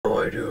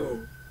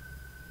do?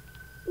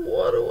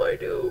 What do I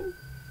do?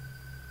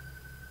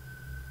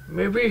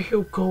 Maybe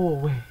he'll go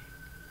away.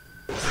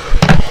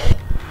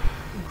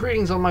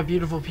 Greetings all my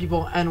beautiful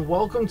people and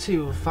welcome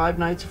to Five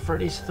Nights at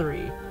Freddy's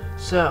 3.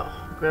 So,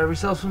 grab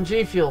yourselves some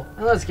GFUEL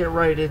and let's get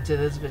right into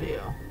this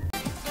video.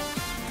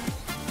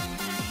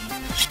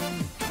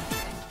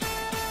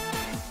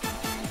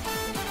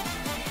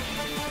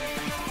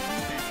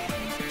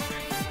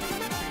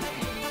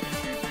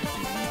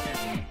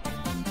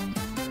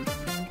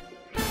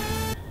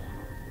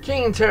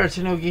 King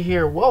Tanuki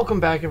here, welcome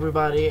back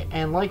everybody,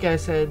 and like I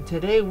said,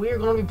 today we are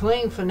going to be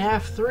playing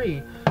FNAF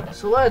 3,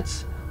 so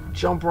let's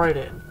jump right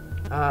in.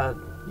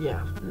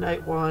 Yeah,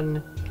 night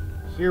 1,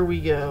 here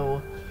we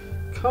go.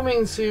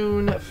 Coming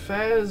soon,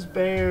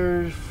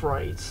 Fazbear's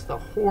Frights, the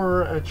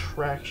horror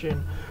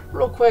attraction.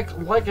 Real quick,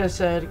 like I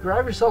said,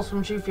 grab yourself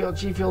some GFUEL,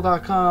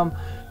 GFUEL.com,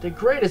 the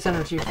greatest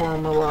energy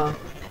formula.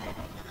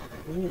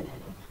 Ooh,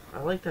 I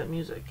like that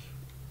music.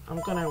 I'm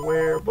gonna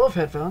wear both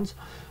headphones.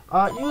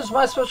 Use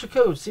my special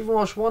code,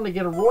 StevenWalsh1 to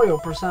get a royal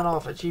 %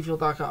 off at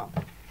GFUEL.com.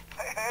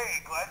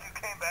 Hey, glad you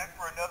came back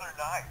for another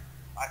night.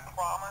 I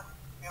promise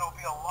it'll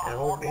be a lot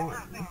more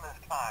interesting this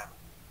time.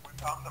 We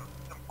found some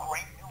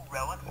great new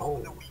relics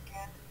over the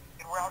weekend,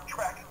 and we're out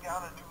tracking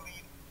down a new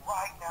lead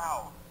right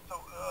now. So,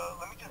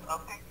 let me just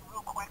update you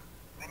real quick,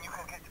 then you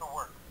can get to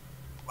work.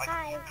 Like,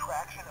 the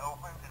attraction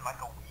opens in like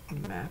a week,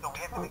 so we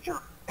have to make sure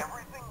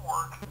everything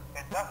works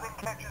and nothing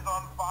catches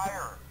on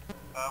fire.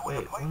 When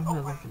the place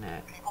opens,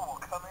 people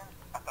will come in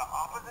at the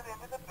opposite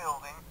end of the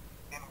building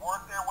and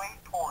work their way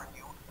toward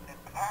you, then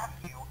past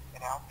you,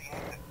 and out the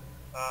exit.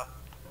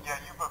 Yeah,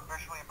 you've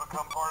officially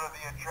become part of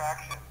the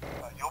attraction.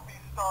 You'll be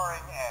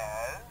starring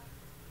as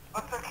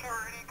a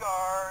security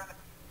guard.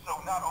 So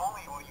not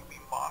only will you be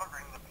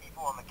monitoring the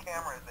people on the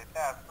camera as they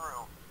pass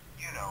through,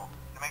 you know,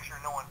 to make sure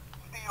no one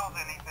steals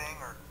anything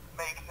or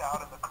makes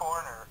out in the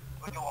corner,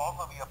 but you'll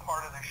also be a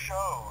part of the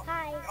show.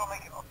 Hi. It'll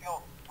make it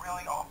feel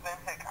really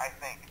authentic, I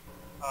think.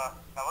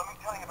 Now let me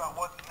tell you about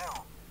what's new.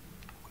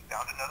 We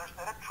found another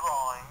set of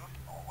drawings,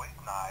 always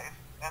nice,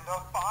 and a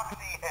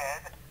foxy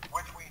head,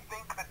 which we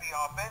think could be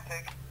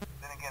authentic.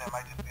 Then again, it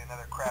might just be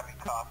another crappy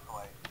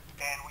cosplay.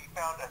 And we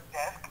found a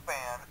desk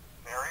fan,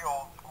 very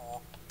old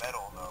school,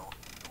 metal though.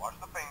 Watch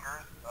the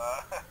fingers.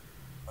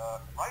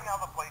 Right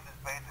now the place is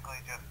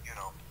basically just, you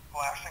know,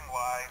 flashing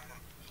lights and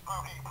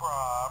spooky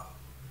props.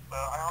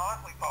 I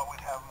honestly thought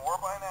we'd have more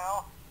by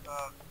now.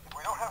 If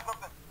we don't have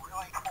something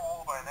really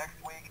cool by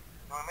next week,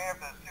 then we may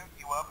have to suit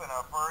you up in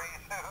a furry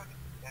suit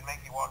and make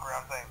you walk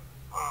around saying,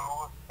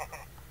 boo.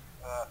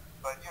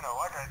 But, you know,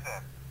 like I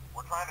said,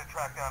 we're trying to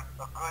track down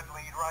a good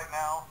lead right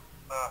now.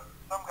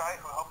 Some guy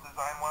who helped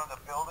design one of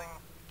the buildings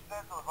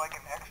says it was like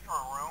an extra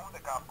room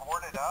that got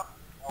boarded up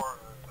or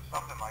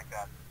something like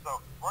that. So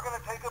we're going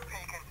to take a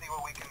peek and see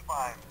what we can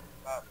find.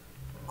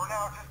 For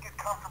now, just get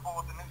comfortable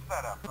with the new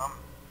setup.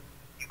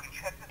 You can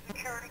check the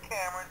security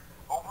cameras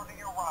over to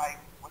your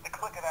right with the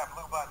click of that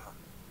blue button.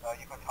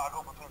 You can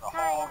toggle between the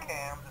hall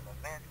cams and the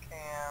vent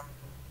cams.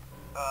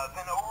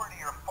 Then over to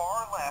your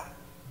far left,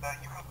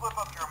 you can flip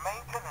up your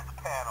maintenance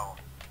panel.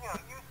 You know,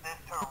 use this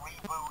to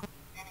reboot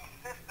any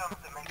systems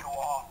that may go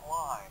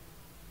offline.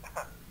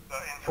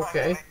 In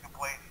trying to make the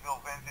place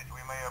feel vintage, we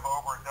may have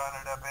overdone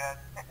it a bit.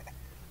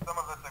 Some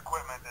of this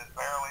equipment is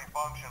barely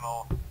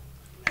functional.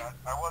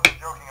 I wasn't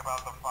joking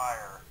about the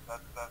fire.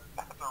 That's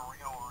a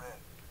real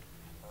risk.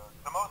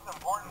 The most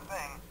important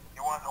thing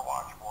you want to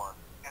watch for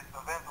is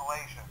the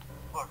ventilation.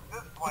 Look,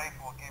 this place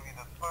will give you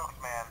the spooks,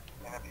 man,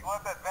 and if you let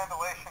that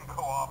ventilation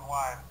go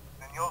offline,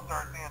 then you'll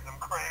start seeing some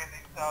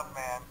crazy stuff,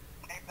 man.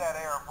 Keep that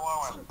air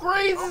flowing. Some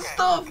crazy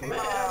stuff, keep man.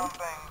 an eye on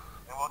things,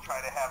 and we'll try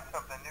to have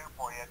something new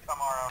for you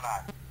tomorrow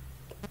night.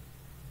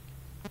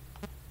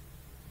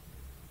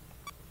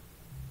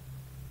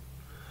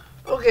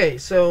 Okay,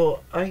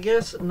 so I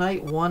guess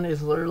night 1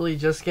 is literally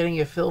just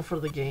getting a feel for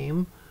the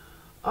game.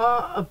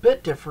 A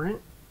bit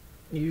different.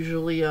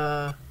 Usually,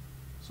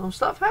 some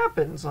stuff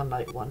happens on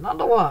night 1. Not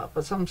a lot,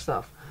 but some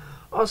stuff.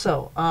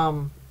 Also,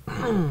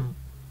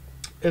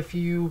 if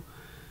you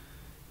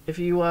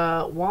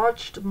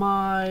watched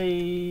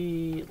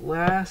my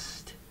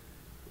last,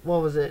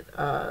 what was it?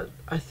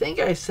 I think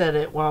I said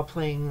it while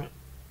playing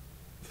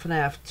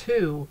FNAF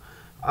 2.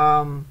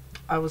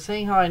 I was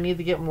saying how I need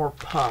to get more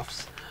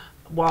puffs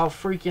while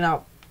freaking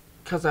out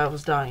because I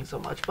was dying so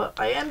much. But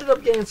I ended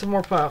up getting some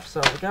more puffs,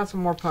 so I got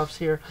some more puffs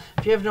here.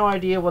 If you have no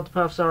idea what the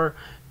puffs are,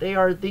 they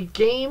are the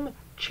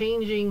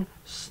game-changing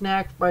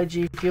snack by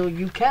GFUEL.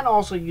 You can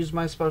also use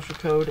my special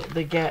code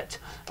to get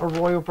a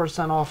royal %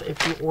 off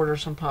if you order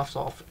some puffs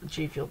off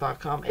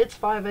GFUEL.com. It's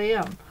 5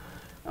 a.m.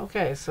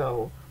 Okay,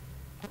 so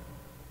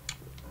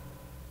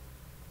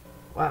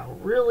wow,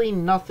 really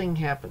nothing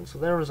happened. So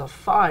there was a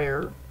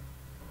fire.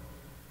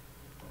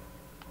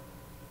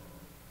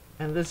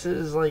 And this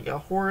is like a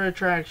horror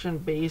attraction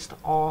based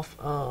off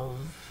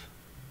of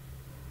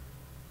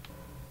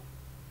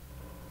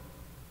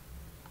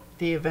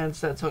the events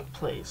that took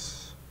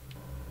place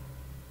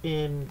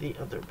in the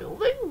other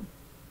building.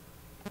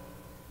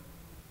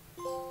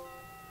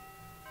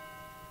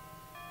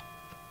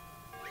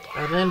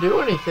 I didn't do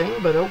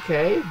anything, but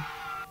okay.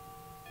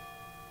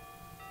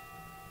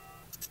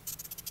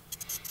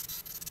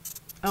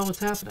 Oh, what's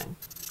happening?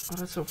 Oh,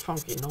 that's a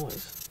funky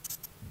noise.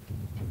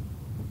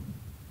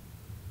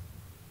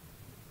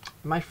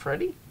 Am I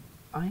Freddy?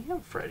 I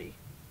am Freddy.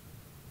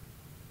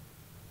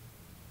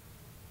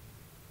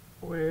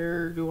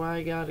 Where do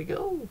I gotta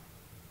go?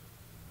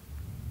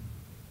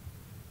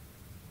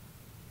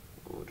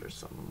 Oh, there's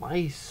some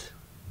mice.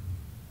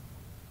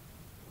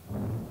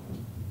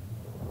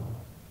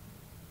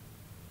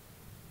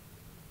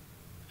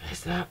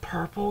 Is that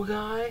purple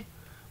guy?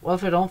 What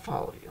if I don't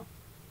follow you?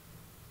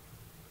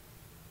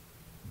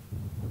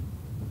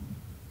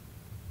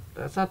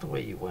 That's not the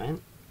way you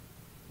went.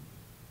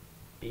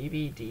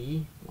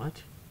 BBD?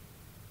 What?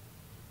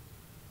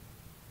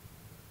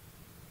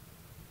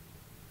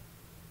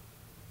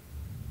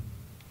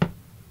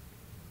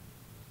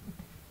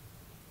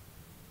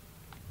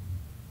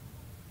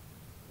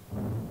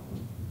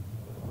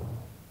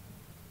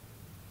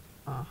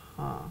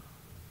 Uh-huh.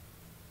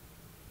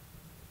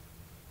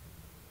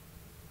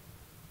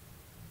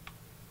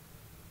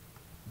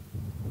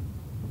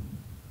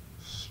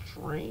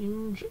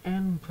 Strange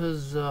and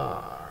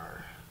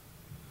bizarre.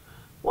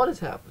 What is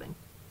happening?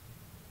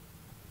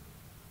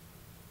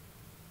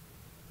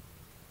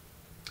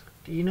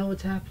 Do you know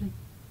what's happening?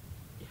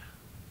 Yeah,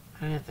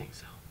 I didn't think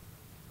so.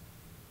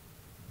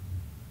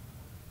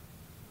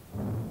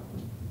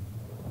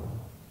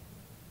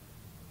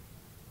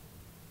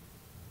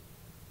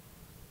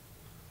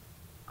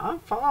 I'm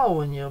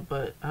following you,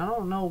 but I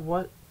don't know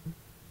what...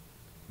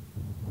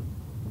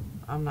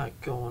 I'm not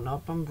going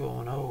up, I'm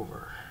going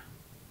over.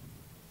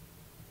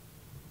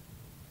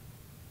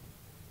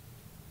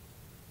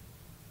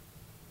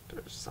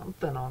 There's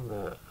something on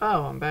the...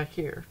 Oh, I'm back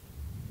here.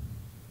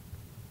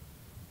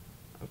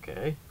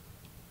 Okay.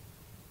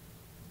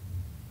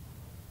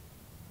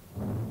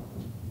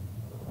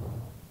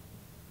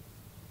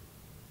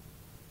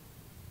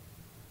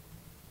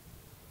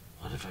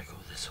 What if I go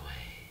this way?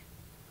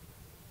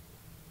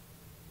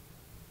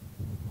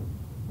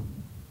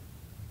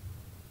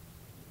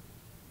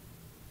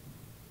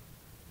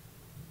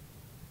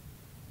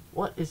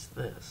 What is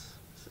this?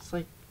 Is this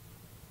like...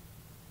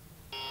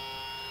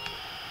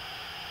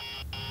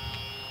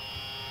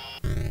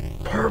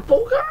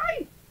 Purple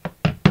guy?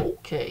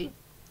 Okay.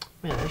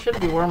 Man, I should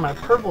be wearing my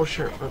purple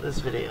shirt for this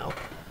video.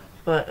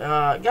 But,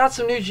 got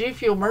some new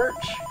GFUEL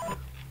merch.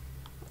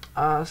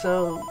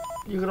 So,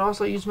 you could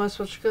also use my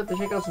special code to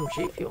check out some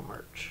GFUEL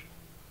merch.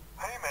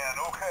 Hey man,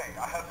 okay,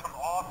 I have some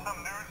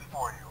awesome news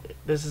for you.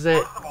 This is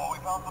it. First of all, we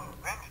found some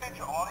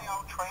vintage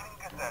audio training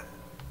cassettes.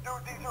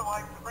 Dude, these are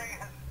like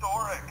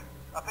prehistoric.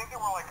 I think they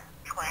were like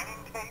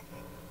training tapes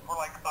for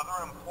like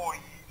other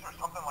employees or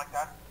something like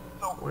that.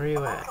 So Where are you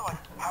I'm at? going to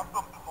like have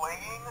them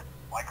playing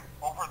like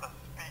over the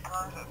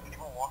speakers as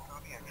people walk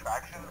through the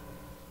attraction.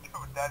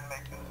 Dude, that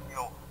makes us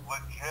feel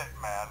legit,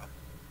 man.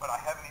 But I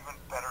have an even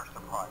better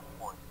surprise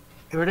for you.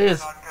 Here it is.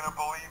 You're not gonna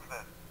believe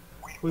this.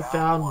 We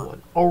found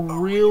one. A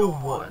real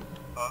one.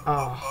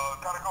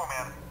 Gotta go,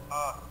 man.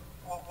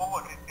 Well,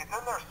 look, it's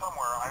in there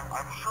somewhere.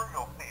 I'm sure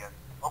you'll see it.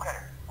 Okay,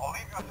 I'll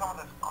leave you with some of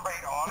this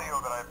great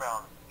audio that I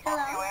found. Talk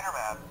to you later,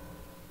 man.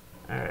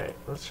 Alright,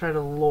 let's try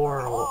to lure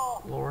him.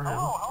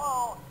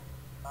 Hello.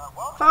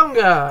 Welcome Phone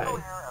guy. to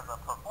here as a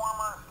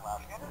performer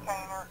 /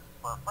 entertainer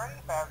for Freddy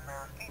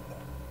Fazbear's Pizza.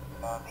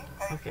 These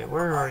tapes Okay,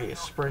 where are you, with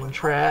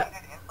Springtrap?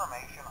 updated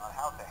information on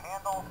how to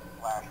handle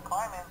 /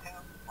 climb into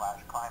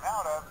 / climb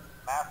out of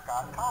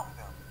mascot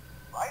costumes.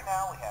 Right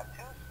now, we have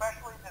two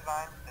specially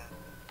designed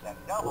suits that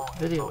double as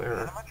Video both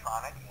error.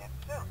 animatronic and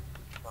suit.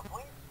 So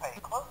please pay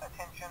close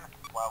attention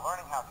while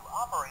learning how to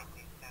operate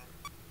these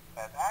suits,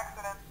 as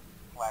accidents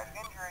 /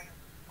 injuries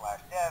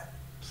 / death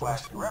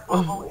 /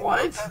 irreparable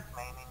What?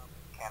 maiming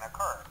can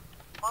occur.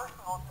 First,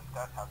 we will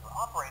discuss how to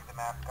operate the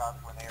mascots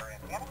when they are in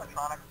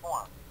animatronic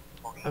form.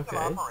 For ease Okay.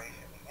 of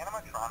operation, the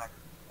animatronics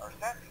are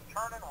set to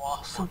turn and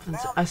walk. Something's...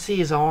 I see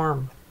his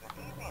arm.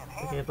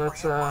 Okay,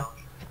 let's,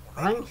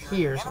 I'm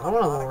here, so I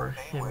want to lure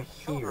him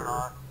here.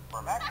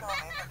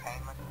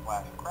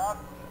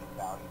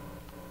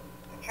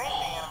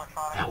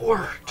 That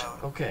worked.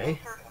 Okay.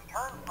 And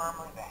turn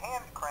firmly the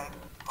hand crank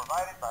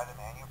provided by the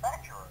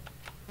manufacturer.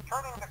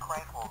 Turning the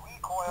crank will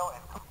recoil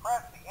and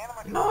compress the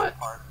You know what? animatronic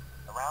parts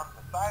around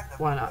the sides of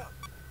Why the not?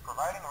 suit,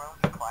 providing room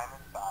to climb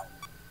inside.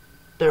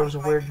 There was a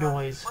Make weird sure the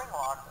noise. spring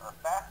locks are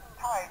fastened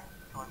tight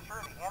to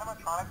ensure the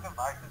animatronic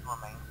devices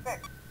remain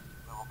fixed.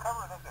 We will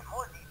cover this in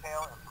more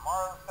detail in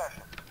tomorrow's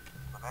session.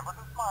 Remember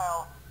to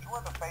smile. You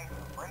are the face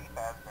of Freddy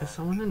Fazbear. Is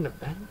someone in the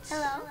vents?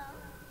 Hello?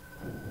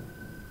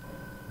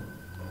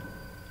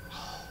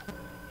 Oh,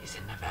 he's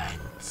in the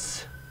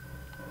vents.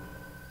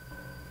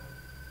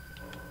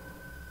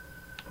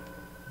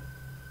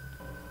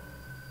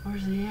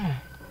 Where's he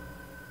at?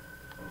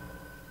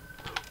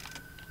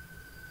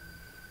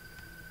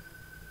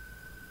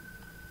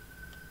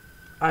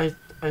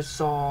 I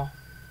saw...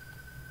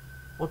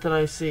 What did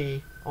I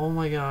see? Oh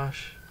my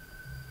gosh.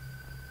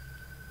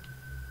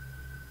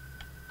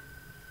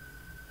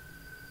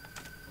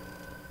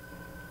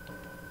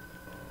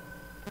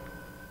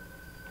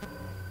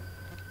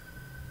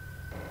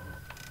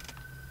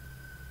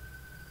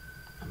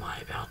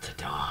 about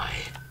to die.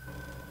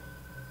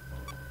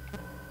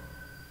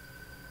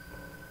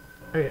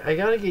 Alright, I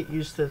gotta get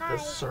used to the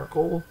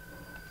circle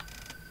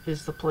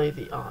is to play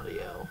the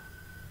audio.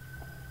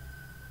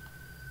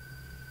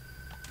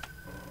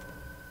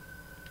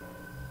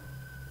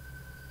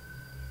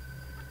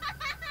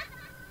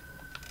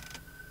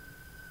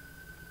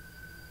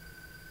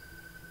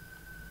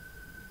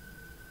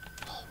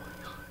 Oh my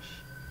gosh.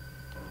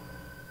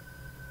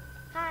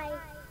 Hi.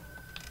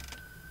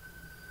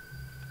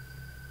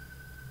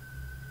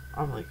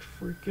 I'm like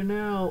freaking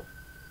out.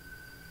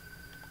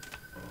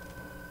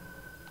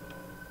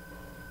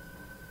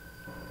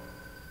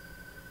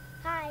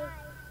 Hi.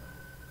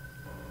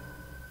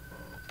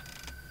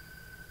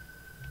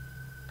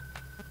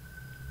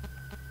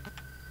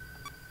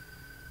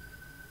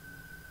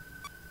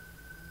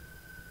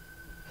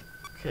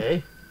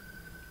 Okay.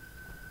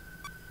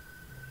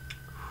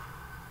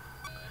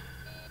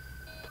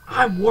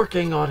 I'm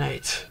working on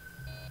it.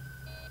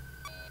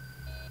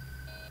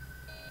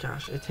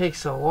 Gosh, it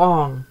takes so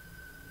long.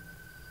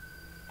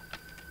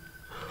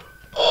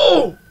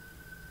 Oh!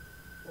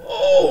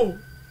 Oh!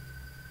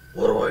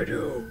 What do I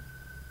do?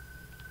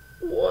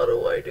 What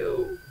do I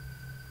do?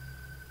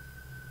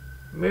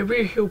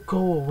 Maybe he'll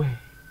go away.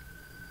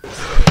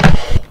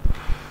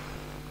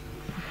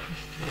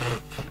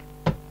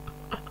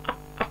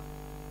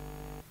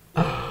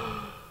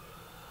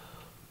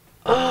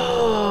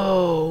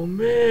 Oh,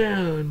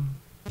 man.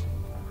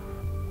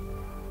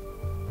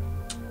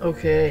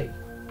 Okay.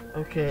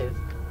 Okay.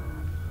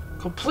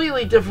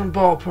 Completely different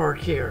ballpark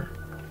here.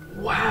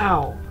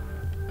 Wow.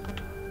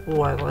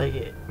 Oh, I like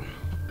it.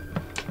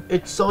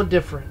 It's so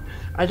different.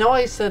 I know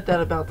I said that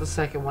about the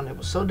second one. It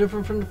was so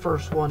different from the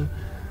first one.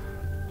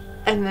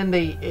 And then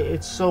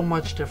it's so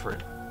much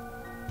different.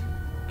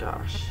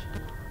 Gosh.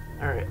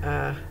 Alright,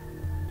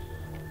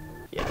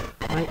 yeah,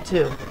 night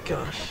 2.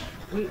 Gosh.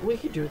 We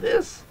could do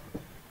this.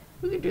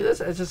 We could do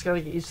this. I just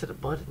gotta get used to the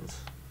buttons.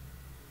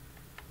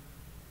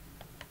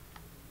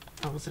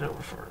 I wasn't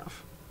over far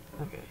enough.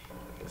 Okay.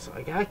 Okay, so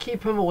I gotta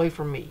keep him away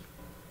from me.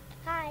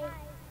 Hi.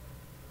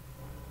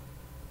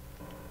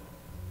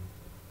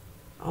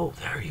 Oh,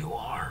 there you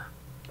are.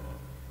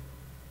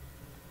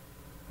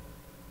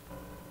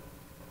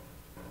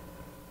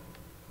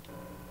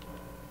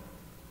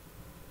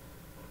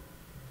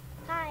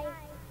 Hi.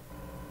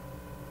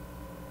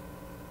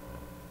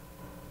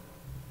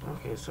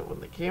 Okay, so when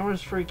the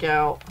cameras freak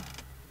out,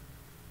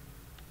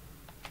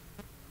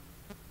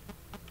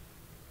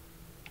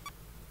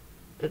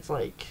 it's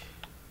like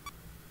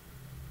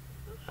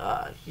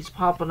he's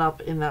popping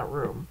up in that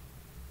room.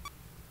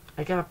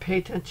 I gotta pay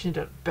attention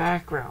to the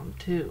background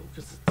too,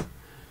 because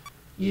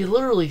you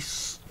literally,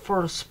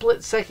 for a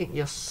split second,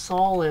 you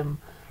saw him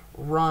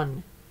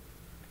run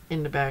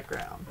in the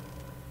background,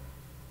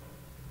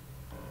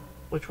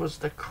 which was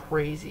the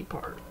crazy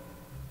part.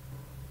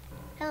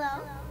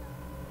 Hello.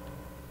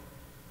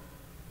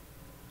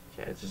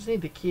 Okay, I just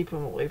need to keep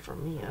him away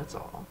from me, that's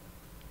all.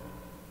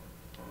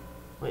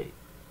 Wait,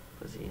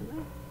 was he in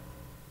there?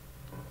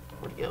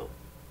 Where'd he go?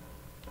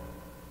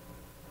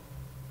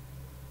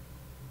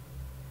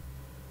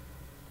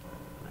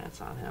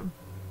 That's on him.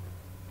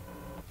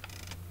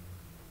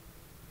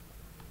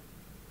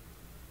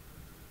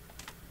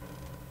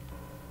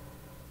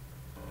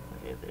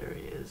 Okay, there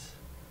he is.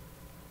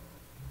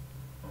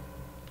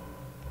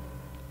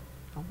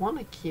 I want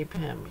to keep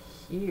him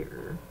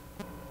here.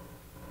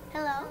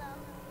 Hello.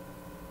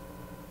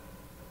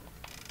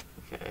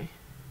 Okay.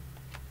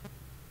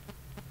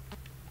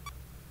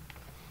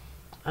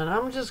 And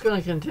I'm just going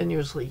to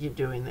continuously keep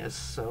doing this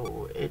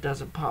so it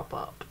doesn't pop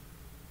up.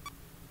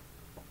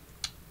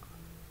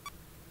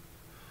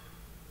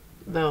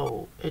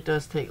 Though, it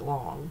does take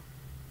long.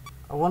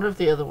 I wonder if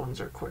the other ones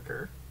are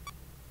quicker.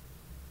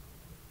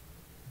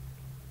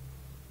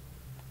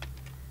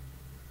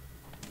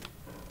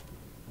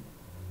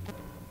 Oh,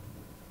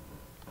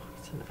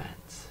 he's in the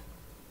vents.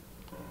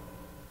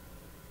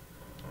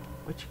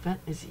 Which vent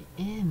is he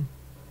in?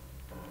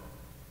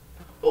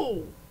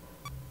 Oh!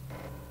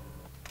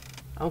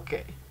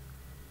 Okay.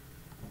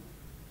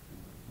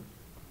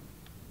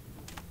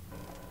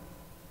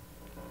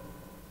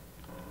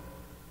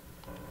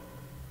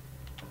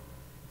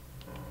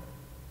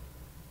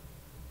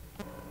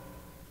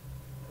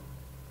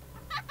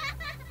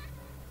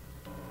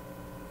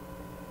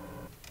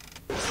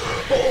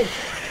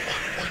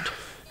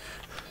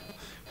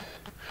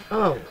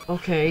 Oh,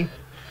 okay.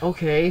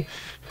 Okay.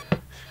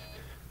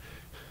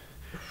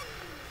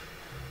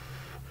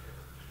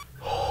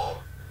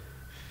 Oh,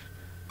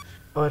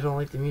 I don't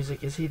like the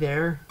music. Is he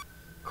there?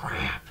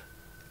 Crap.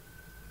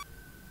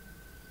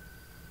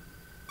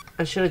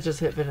 I should have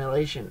just hit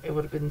ventilation. It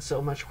would have been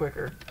so much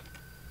quicker.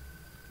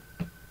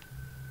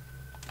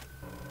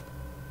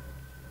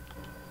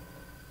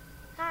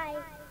 Hi.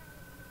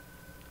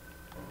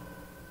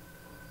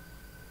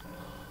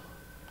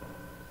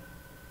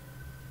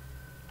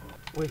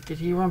 Wait, did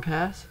he run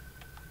past?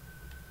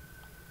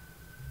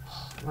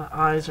 My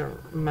eyes are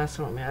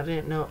messing with me.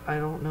 I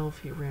don't know if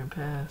he ran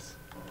past.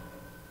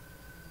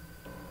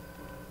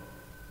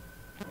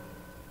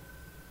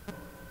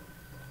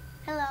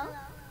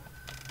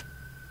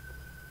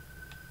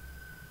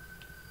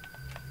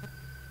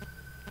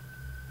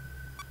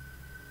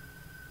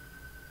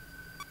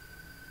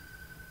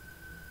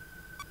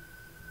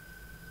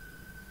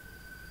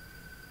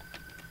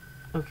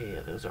 Okay,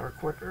 yeah, those are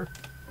quicker.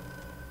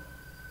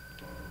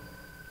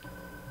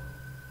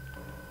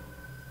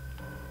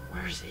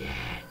 Where's he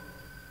at?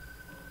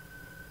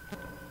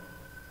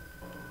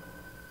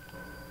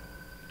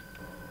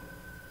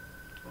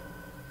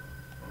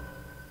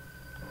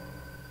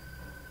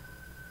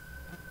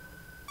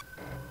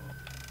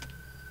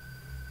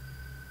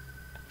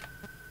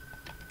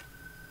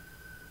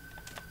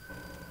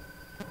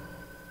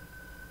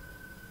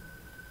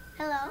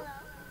 Hello?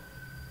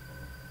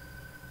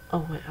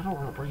 Oh wait, I don't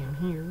want to bring him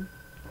here.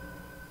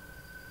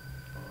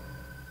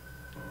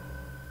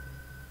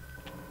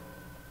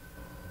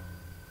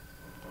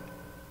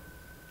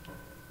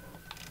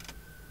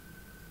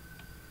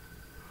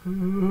 Oh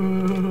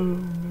no,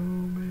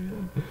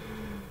 man.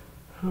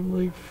 I'm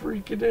like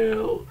freaking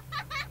out.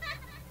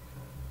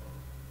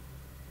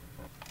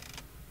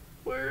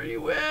 Where are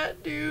you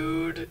at,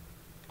 dude?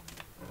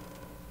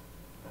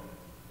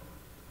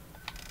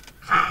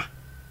 Ha!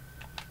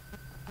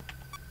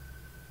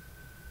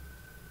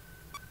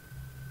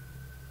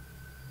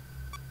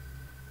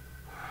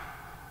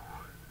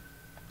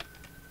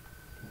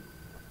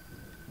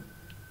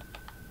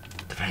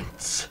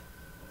 Defense.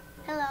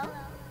 Hello?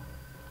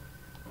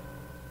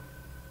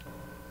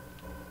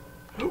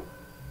 Oh.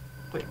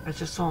 Wait, I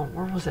just saw him.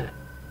 Where was that?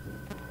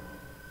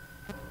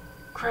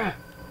 Crap.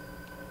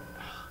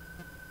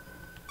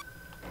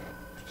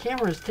 The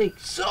cameras take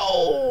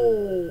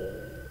so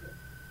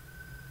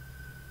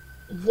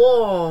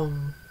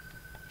long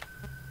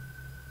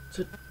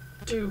to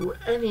do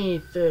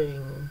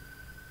anything.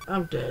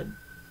 I'm dead.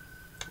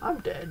 I'm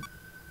dead.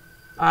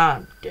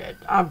 I'm dead.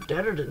 I'm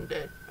deader than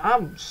dead.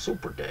 I'm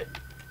super dead.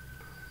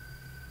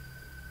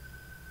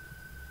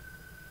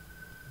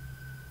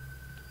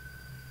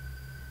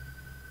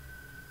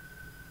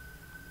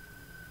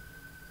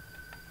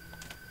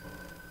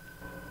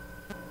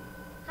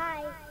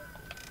 Hi.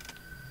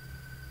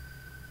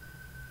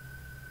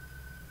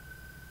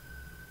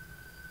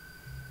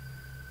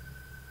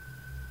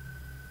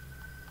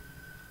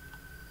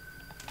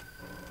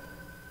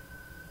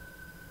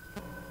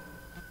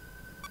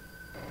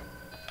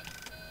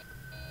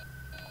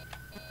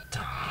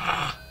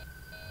 Ah,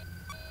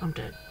 I'm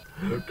dead.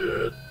 I'm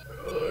dead.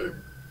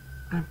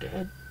 I'm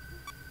dead.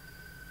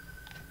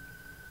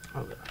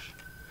 Oh gosh.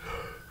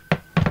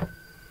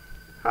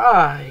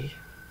 Hi.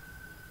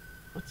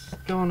 What's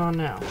going on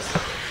now?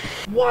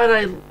 Why'd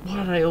I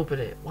open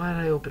it? Why'd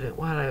I open it?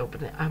 Why'd I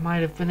open it? I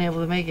might have been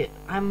able to make it.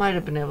 I might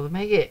have been able to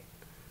make it.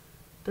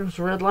 There was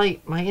a red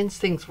light. My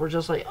instincts were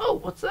just like, oh,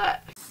 what's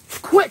that?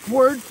 Quick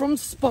word from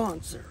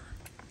sponsor.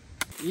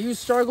 You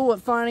struggle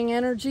with finding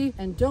energy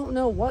and don't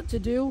know what to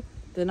do?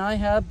 Then I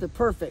have the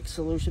perfect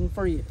solution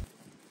for you.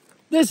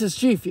 This is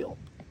GFUEL.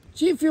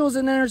 GFUEL is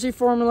an energy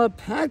formula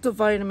packed with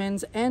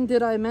vitamins and,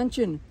 did I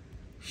mention,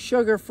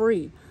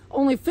 sugar-free.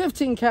 Only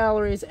 15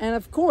 calories, and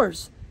of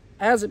course,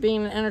 as it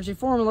being an energy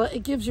formula,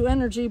 it gives you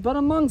energy, but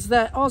amongst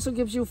that also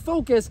gives you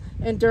focus,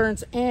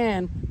 endurance,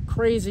 and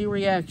crazy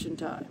reaction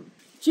time.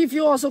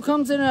 GFUEL also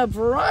comes in a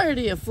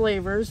variety of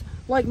flavors,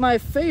 like my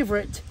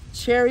favorite,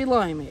 cherry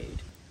limeade.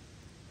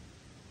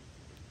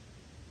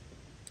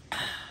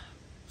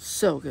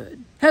 So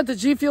good. Head to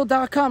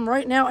gfuel.com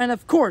right now, and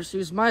of course,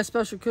 use my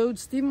special code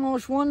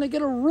StephenWalsh1 to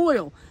get a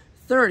royal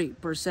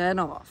 30%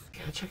 off.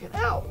 Gotta check it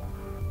out.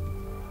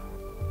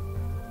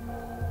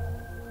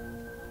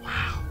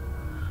 Wow.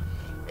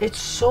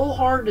 It's so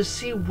hard to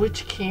see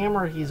which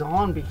camera he's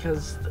on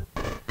because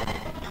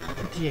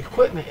the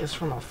equipment is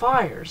from a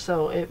fire,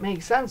 so it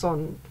makes sense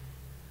on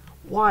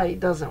why it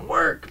doesn't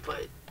work,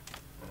 but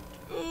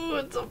ooh,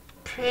 it's a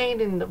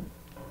pain in the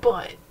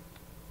butt.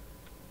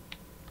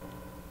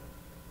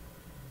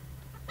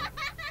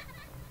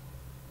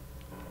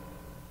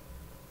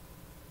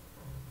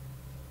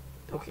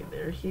 Okay,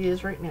 there he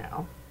is right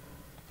now.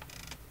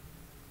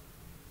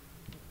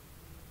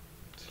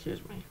 Excuse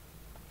me.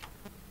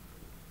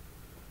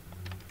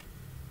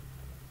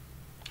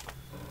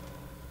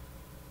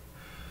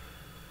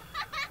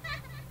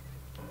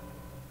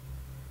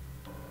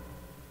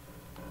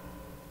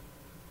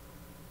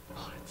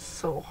 Oh, it's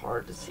so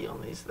hard to see on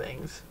these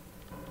things.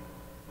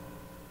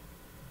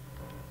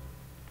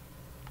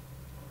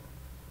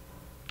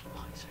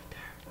 Oh, he's right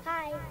there.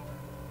 Hi.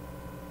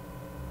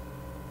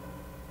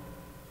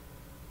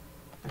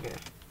 Okay.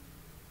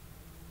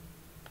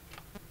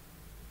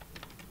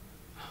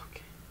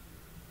 Okay.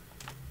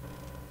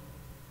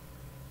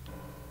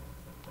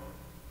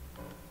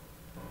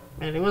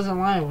 Man, he wasn't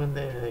lying when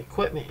the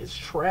equipment is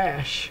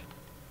trash.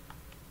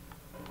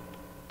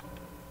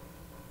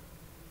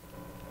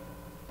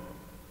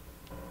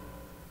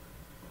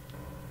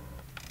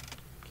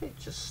 Okay,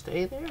 just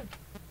stay there.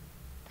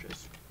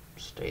 Just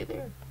stay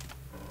there.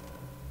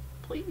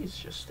 Please,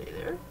 just stay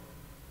there.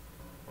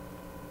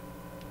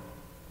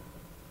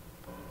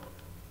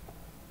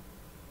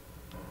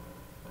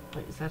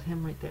 Wait, is that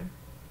him right there?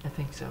 I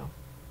think so.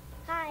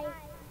 Hi.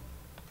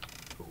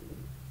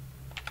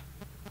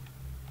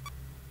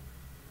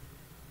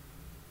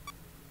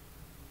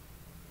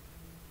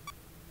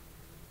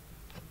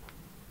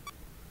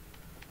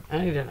 I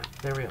need to know.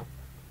 There we go.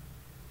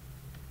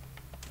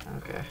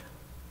 Okay.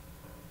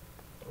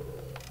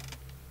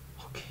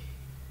 Okay.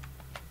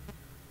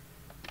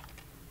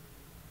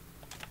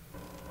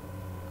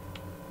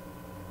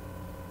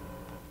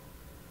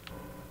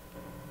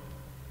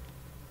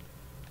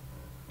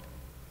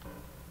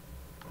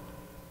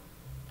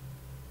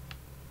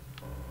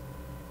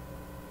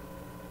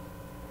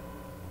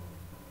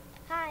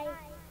 Hi.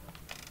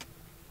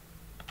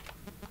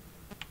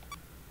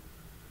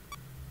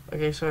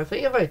 Okay, so I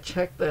think if I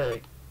check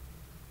the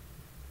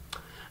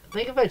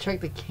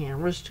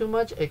cameras too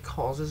much, it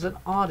causes an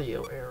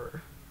audio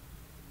error.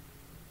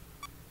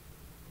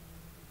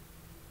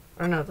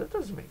 Or no, that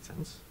doesn't make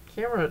sense.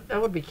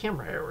 That would be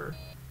camera error.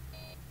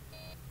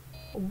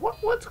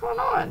 What's going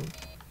on?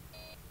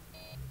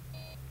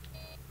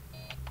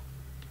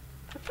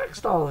 I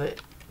fixed all of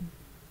it.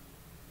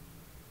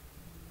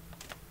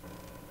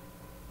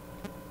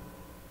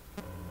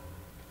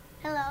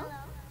 Hello.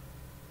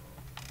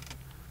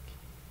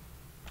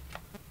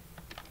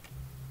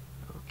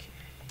 Okay.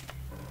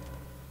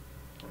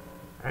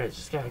 Alright,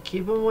 just gotta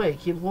keep him away.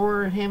 Keep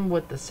luring him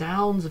with the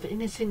sounds of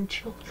innocent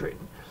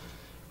children.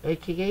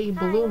 AKA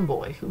Balloon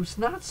Boy, who's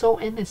not so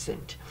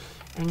innocent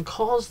and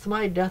caused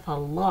my death a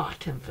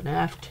lot in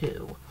FNAF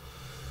 2.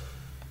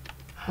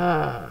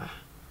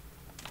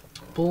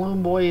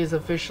 Balloon Boy is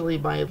officially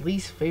my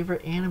least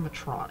favorite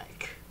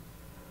animatronic.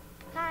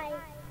 Hi.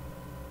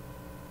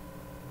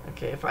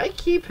 Okay, if I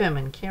keep him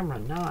in camera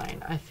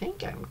 9, I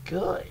think I'm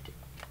good.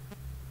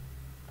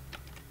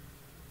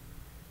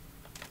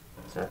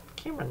 Is that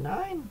camera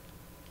 9?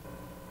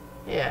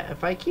 Yeah,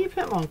 if I keep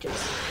him on camera...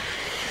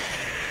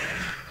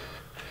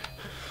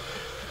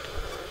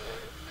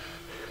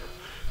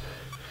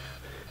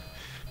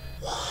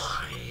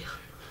 Why?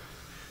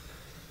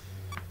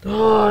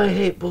 Oh, I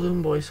hate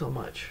Balloon Boy so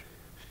much.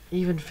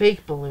 Even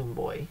fake Balloon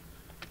Boy.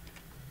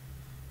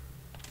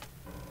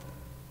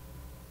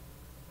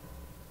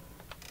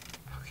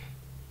 Okay.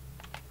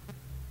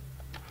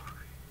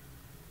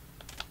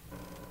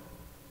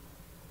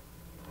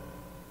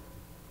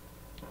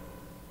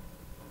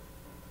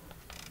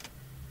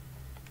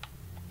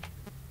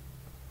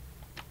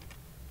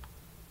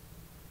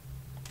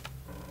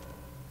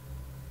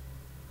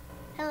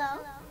 Hello.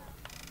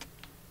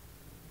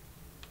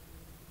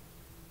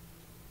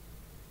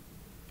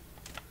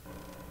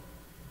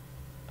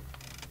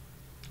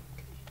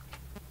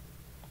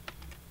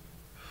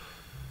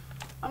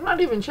 I'm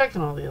not even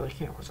checking all the other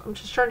cameras. I'm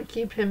just trying to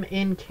keep him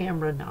in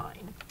camera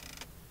 9.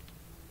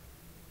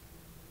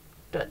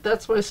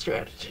 That's my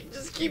strategy.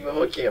 Just keep him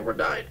on camera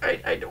 9.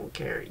 I don't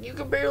care. You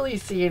can barely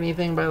see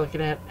anything by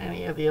looking at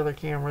any of the other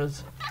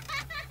cameras.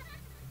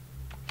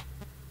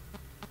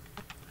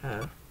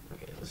 Okay,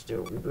 let's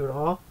do a reboot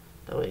all.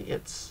 That way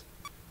it's...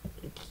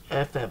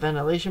 If that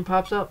ventilation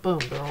pops up, boom,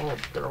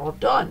 they're all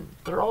done.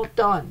 They're all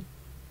done.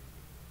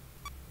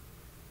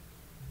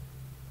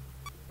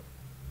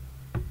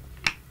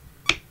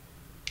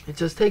 It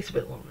just takes a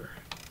bit longer,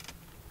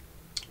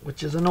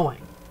 which is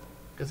annoying,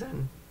 because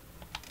then,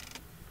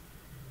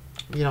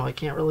 you know, I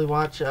can't really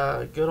watch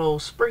good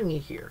old Springy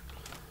here.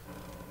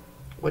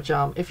 Which,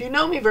 if you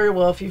know me very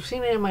well, if you've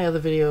seen any of my other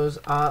videos,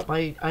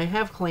 I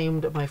have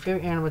claimed my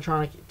favorite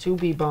animatronic to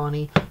be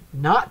Bonnie,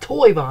 not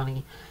Toy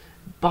Bonnie,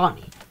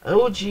 Bonnie,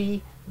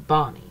 OG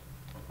Bonnie.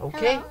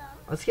 Okay, Hello.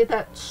 Let's get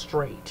that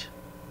straight.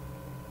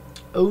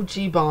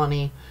 OG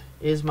Bonnie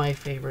is my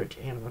favorite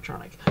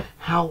animatronic.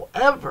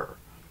 However,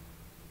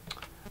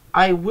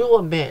 I will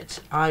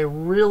admit, I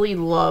really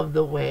love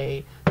the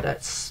way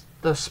that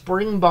the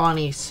Spring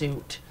Bonnie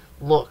suit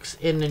looks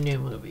in the new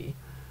movie.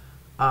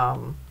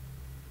 I'm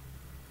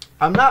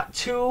not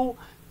too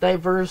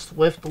diverse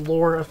with the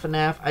lore of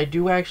FNAF. I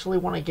do actually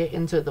want to get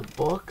into the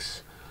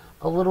books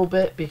a little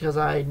bit, because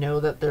I know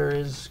that there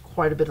is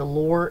quite a bit of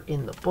lore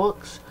in the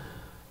books.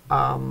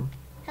 Hello.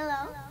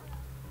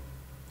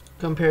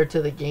 Compared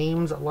to the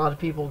games, a lot of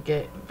people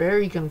get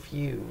very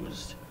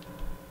confused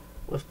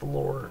with the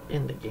lore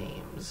in the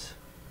games.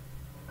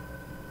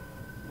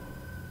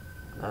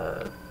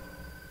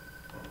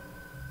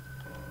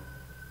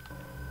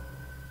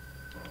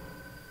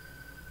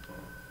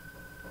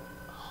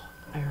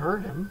 I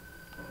heard him.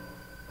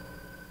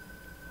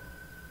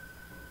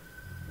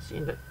 Is he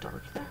in the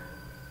dark there?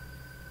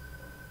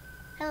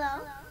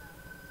 Hello.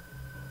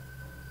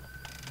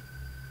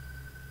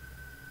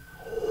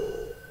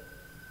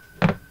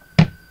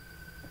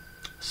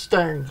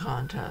 Staring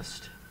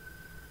contest.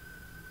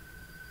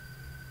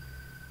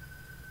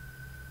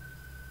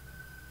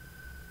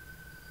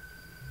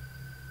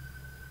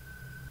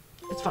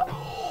 It's fine.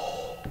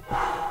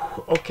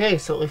 Okay,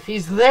 so if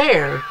he's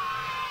there,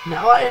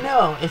 now I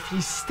know. If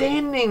he's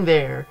standing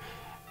there,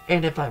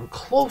 and if I'm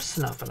close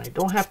enough and I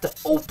don't have to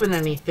open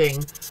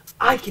anything,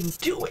 I can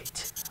do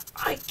it.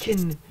 I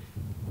can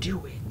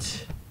do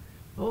it.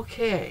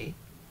 Okay.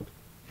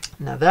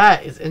 Now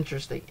that is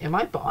interesting. Am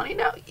I Bonnie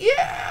now?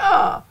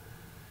 Yeah!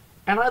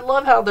 And I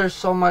love how there's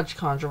so much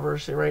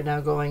controversy right now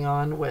going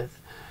on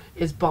with,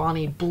 is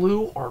Bonnie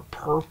blue or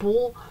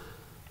purple?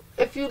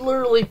 If you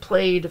literally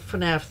played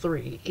FNAF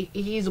 3,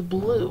 he's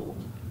blue.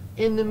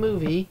 In the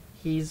movie,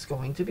 he's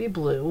going to be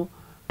blue.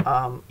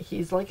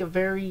 He's like a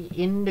very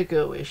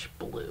indigo-ish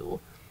blue.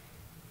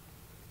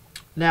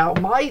 Now,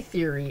 my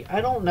theory,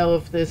 I don't know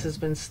if this has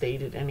been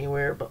stated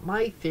anywhere, but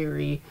my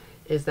theory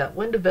is that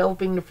when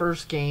developing the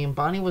first game,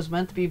 Bonnie was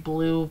meant to be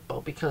blue,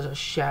 but because of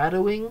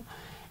shadowing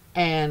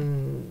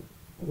and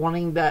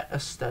wanting that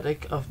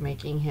aesthetic of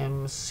making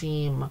him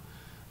seem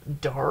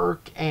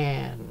dark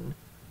and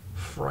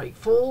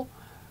frightful,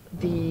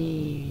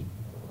 the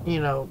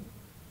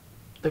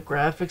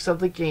graphics of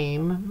the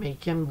game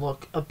make him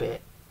look a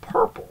bit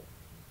purple,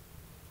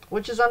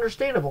 which is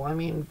understandable. I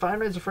mean, Five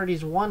Nights at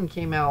Freddy's 1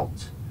 came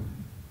out,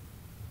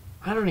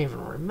 I don't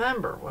even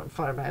remember when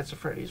Five Nights at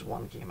Freddy's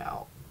 1 came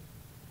out.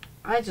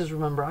 I just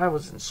remember I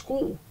was in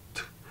school.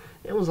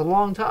 It was a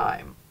long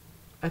time.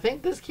 I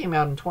think this came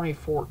out in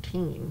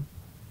 2014.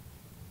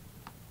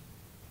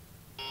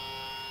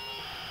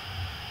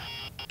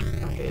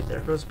 Okay,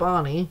 there goes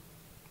Bonnie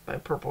by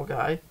Purple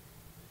Guy.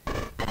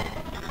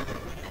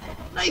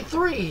 Night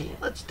 3!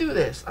 Let's do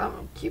this!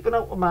 I'm keeping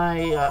up with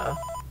my,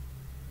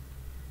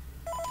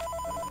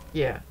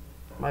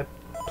 my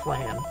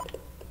plan.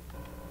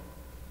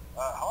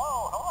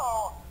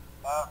 Hello.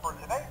 For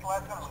today's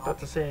lesson, we will About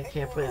to say I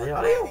can't play the be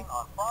audio. training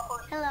on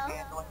proper suit Hello.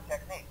 handling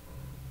techniques.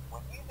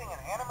 When using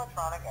an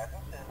animatronic as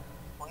a suit,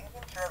 please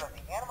ensure that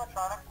the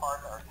animatronic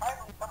parts are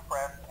tightly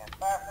compressed and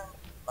fastened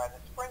by the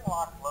spring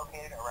locks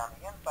located around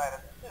the inside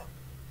of the suit.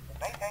 It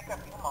may take a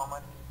few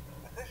moments.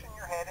 Position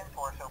your head and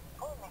torso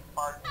between these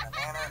parts in a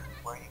manner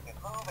where you can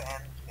move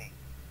and speak.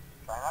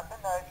 Try not to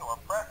nudge or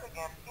press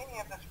against any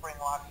of the spring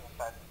locks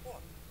inside the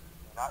suit.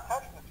 Do not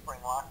touch the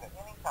spring locks at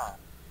any time.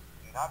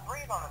 Do not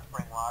breathe on the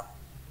spring locks,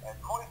 as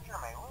moisture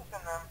may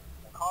loosen them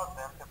and cause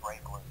them to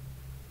break loose.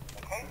 In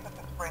the case that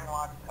the spring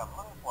locks come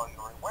loose while you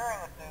are wearing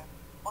a suit,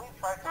 please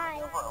try to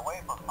maneuver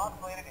away from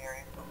populated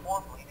areas before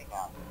bleeding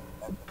out.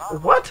 That's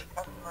not What? a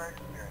customer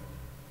experience.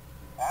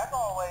 As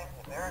always,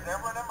 if there is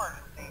ever an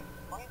emergency,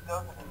 please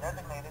go to the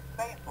designated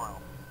safe room.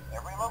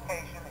 Every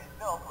location is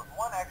built with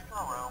one extra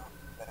room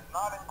that is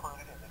not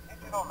included in the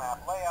digital map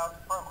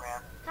layout program,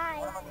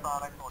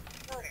 animatronics, or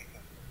security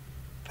systems.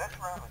 This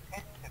room is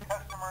hidden to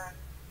customers,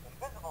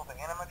 invisible to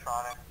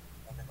animatronics,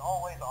 and is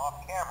always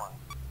off camera.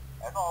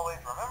 As always,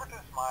 remember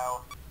to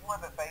smile. You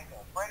are the face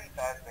of Freddy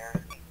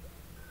Fazbear's Pizza.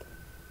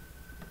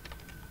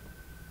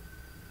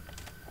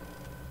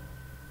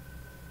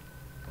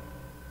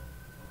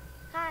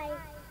 Hi.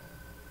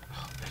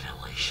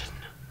 Ventilation.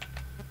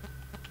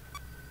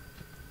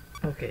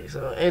 Okay,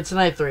 so it's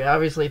night 3.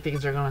 Obviously,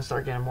 things are going to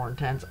start getting more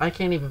intense. I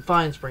can't even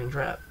find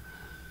Springtrap.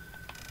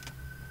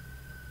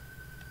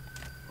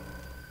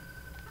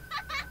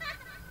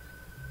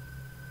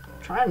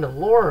 Trying to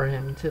lure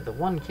him to the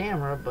one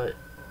camera, but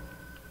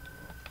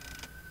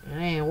it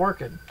ain't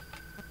working.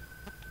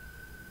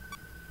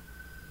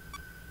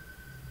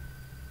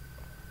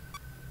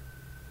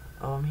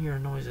 Oh, I'm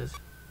hearing noises.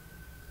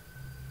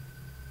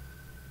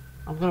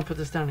 I'm gonna put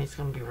this down. He's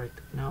gonna be right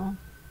there. No?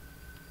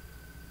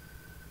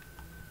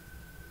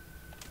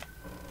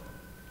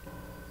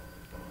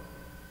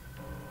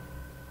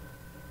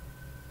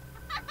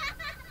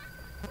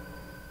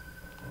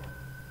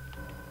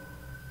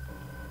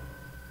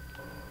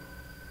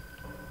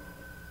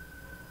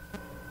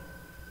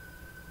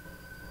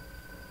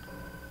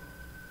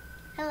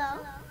 Hello.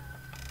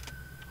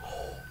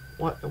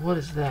 What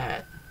is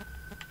that?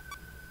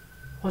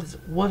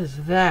 What is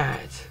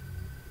that?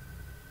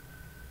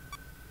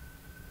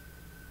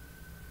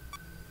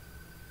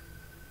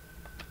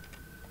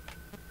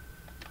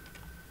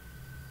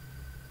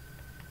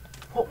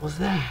 What was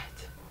that?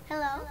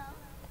 Hello.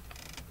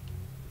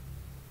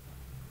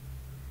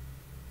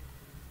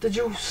 Did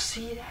you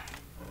see that?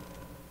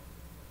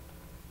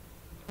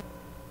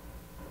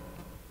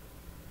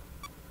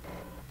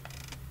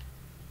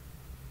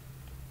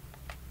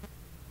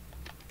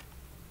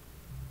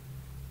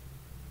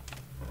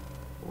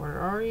 Where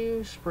are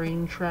you,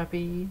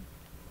 Springtrappy?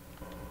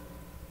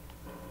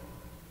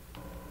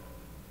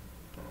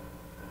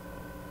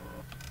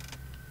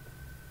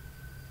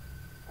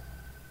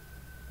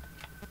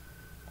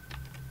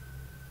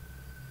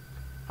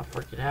 I'll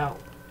freak it out.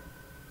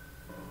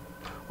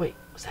 Wait,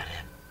 was that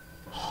him?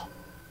 Oh,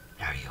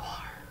 there you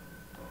are.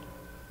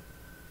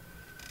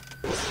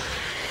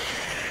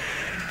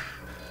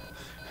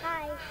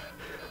 Hi.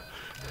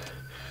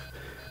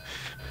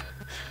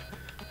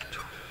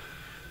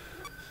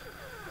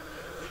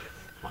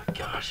 My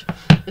gosh,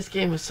 this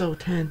game is so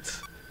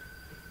tense.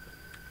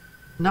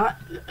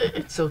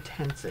 It's so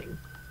tensing.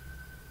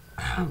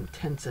 I'm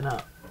tensing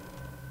up.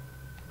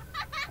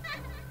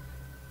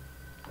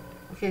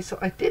 Okay, so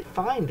I did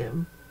find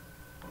him.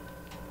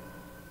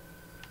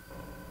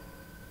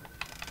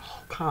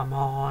 Oh, come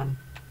on.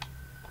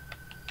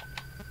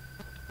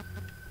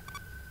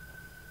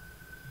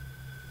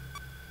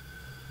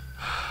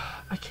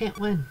 I can't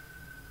win.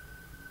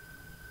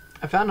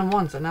 I found him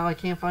once, and now I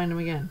can't find him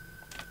again.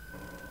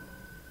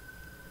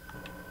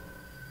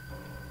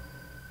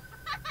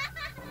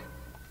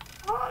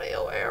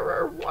 Audio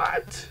error,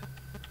 what?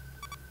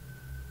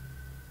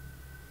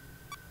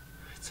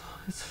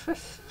 It's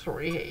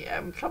 3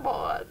 a.m. Come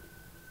on.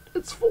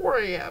 It's 4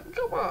 a.m.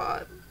 Come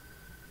on.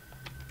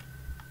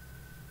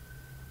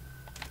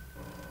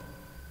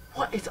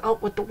 What is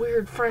up with the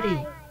weird Freddy?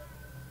 Hi.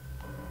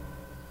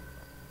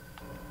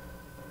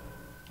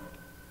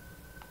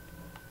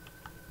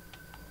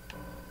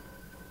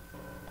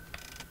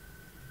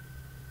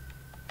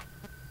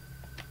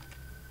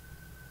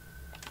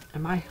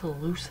 Am I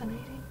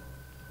hallucinating?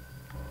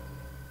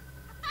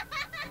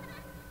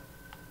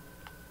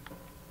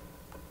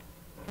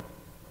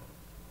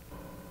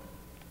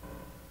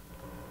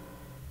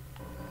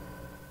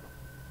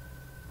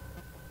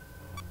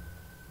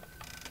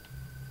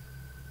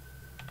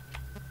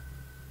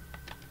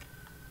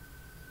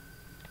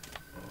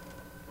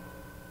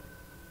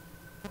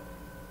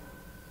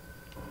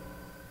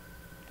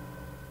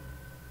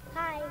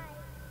 Hi.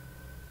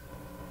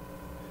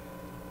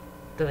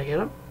 Did I get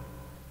him?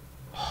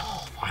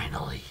 Oh,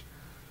 finally.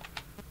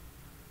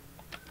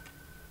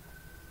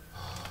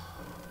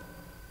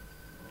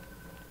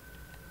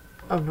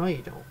 Oh, no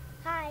you don't.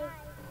 Hi.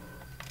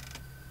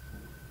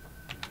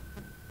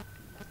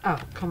 Oh,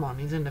 come on,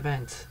 he's in the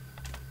vents.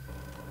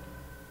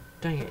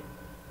 Dang it.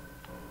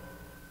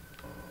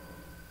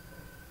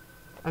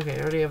 Okay,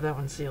 I already have that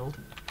one sealed.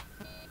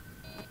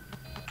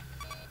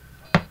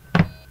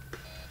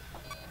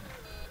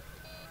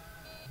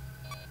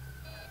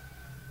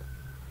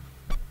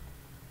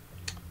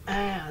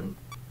 And...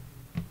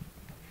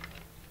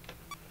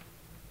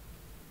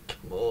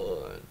 Come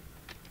on.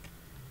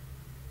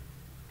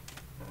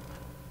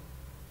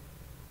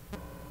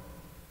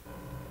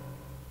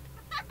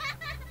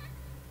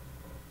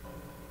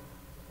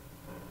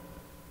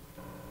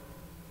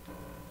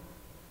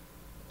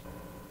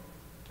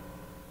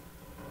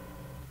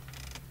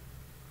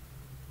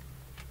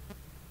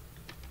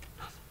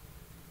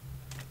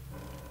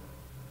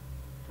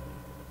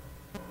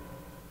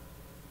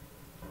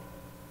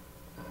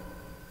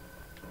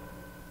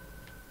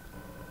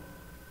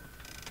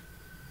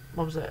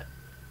 What was that?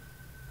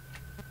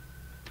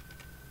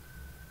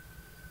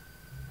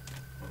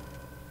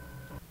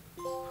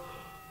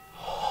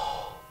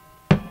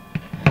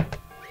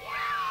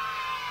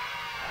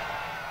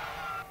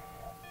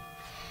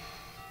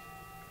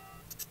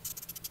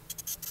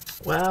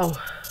 Wow.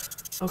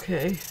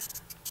 Okay.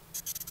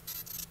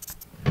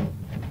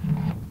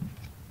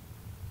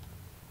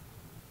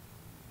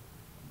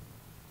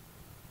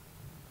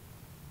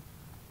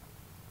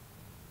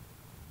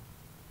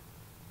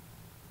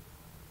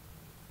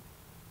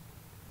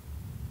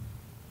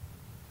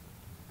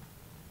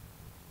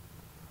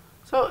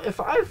 So if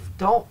I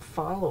don't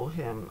follow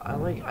him,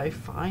 I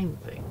find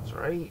things,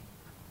 right?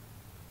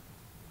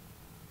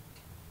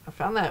 I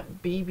found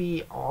that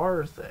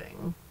BBR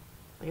thing.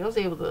 Like I was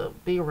able to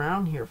be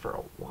around here for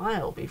a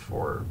while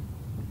before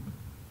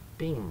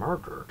being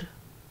murdered.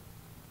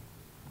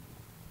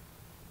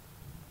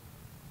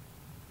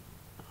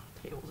 Oh,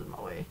 table's in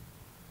my way.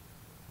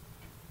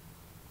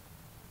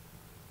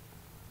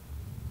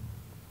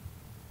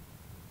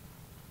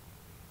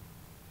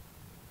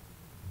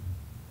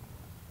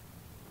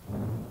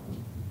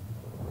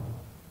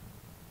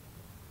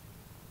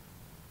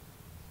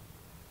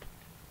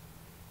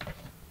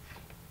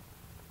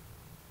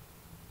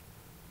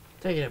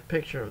 Taking a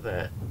picture of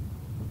that.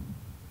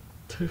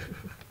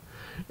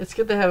 It's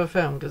good to have a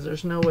film because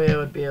there's no way I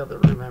would be able to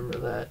remember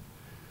that.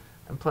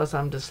 And plus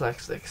I'm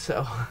dyslexic,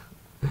 so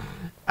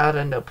I'd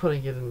end up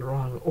putting it in the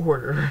wrong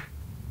order.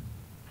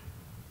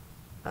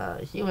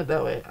 He went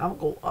that way. I'll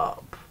go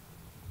up.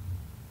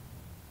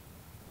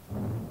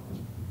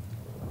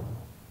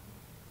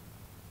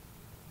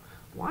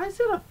 Why is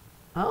it a...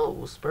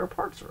 Oh, spare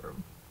parts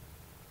room.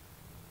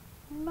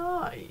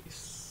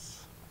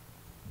 Nice.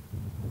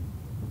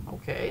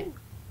 Okay.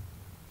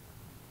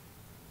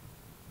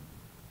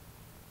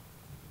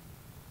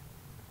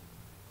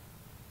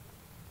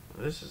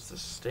 This is the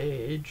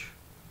stage.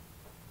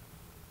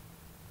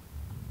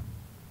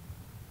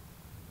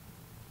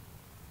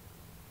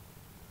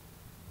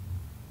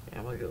 Yeah,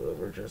 I'm gonna go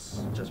over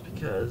just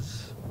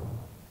because.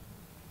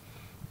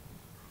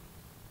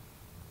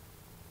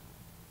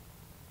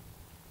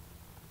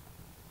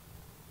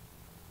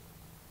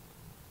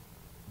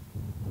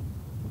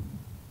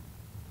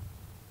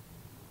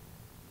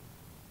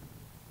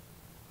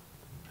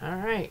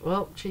 Alright,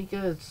 well,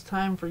 Chica, it's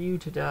time for you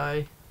to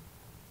die.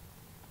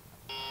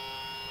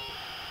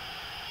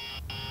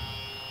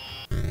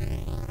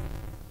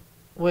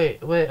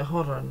 Wait,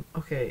 hold on.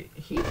 Okay,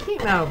 he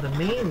came out of the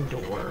main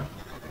door.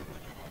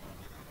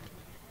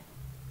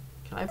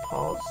 Can I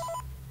pause?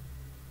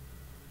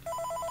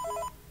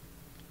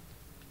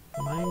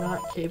 Am I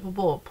not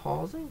capable of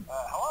pausing?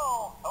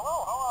 Hello?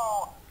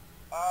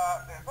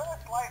 There's been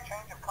a slight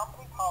change of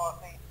company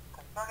policy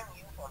concerning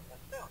use of the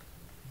suit.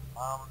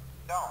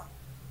 Don't.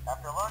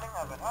 After learning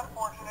of an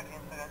unfortunate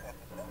incident at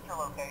the sister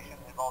location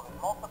involving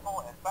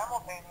multiple and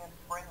simultaneous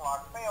spring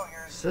lock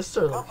failures...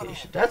 Sister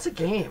location? That's a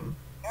game.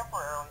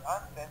 ...temporarily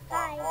unfit for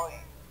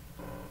employees.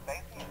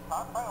 Safety is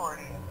top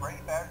priority at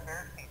Freddy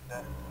Fazbear's Pizza,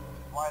 which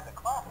is why the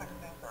classic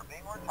suits are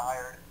being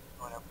retired,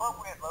 to an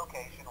appropriate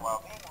location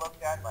while being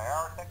looked at by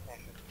our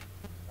technicians.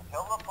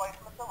 Until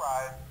replacements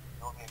arrive,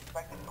 you will be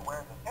expected to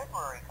wear the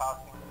temporary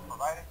costumes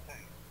provided to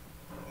you.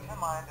 Keep in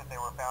mind that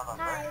they were found on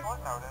very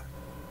short notice,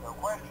 so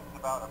questions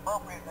about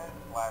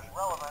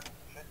appropriateness/relevance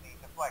should be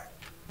deflected.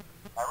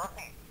 I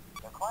repeat,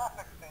 the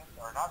classic suits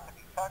are not to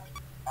be touched,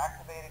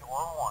 activated,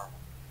 or worn.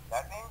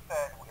 That being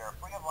said, we are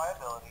free of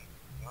liability.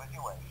 Do as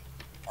you wish.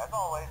 As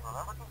always,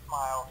 remember to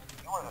smile.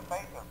 You are the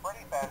face of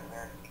Freddy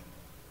Fazbear's team.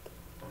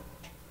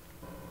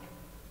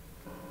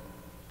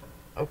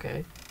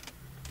 Okay.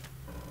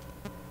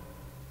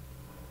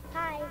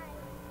 Hi.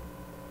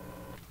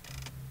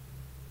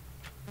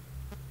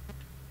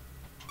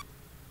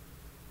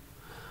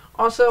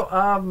 Also,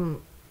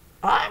 I'm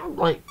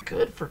like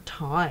good for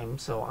time,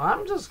 so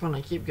I'm just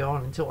gonna keep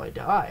going until I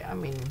die. I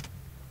mean,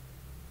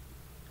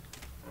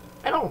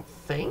 I don't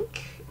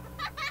think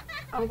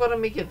I'm gonna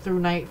make it through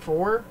night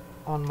 4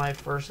 on my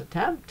first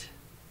attempt.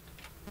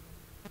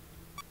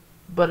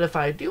 But if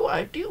I do,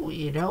 I do,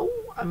 you know?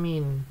 I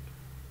mean...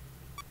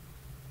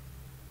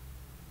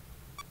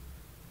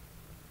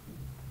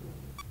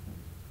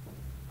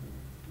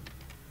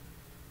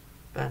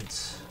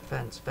 Vents,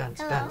 vents,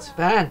 vents, vents,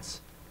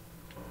 vents!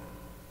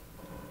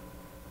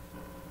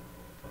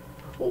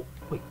 Oh,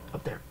 wait,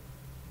 up there.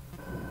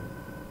 I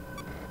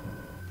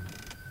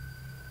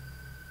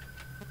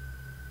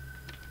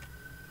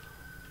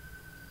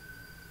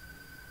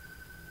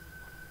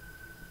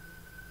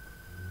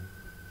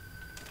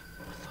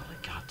thought I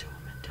got to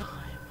him in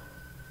time.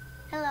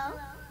 Hello.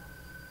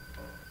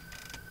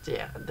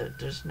 Yeah,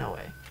 there's no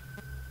way.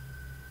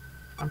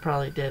 I'm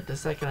probably dead the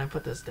second I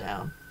put this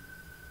down.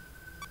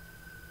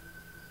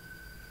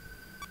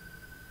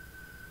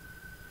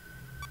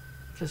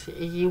 Because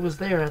he was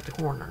there at the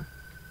corner.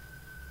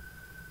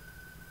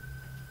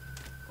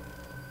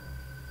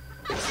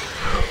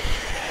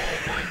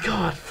 Oh my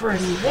god,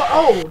 Freddy. What?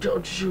 Oh,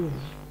 don't you.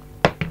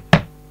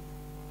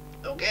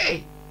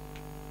 Okay.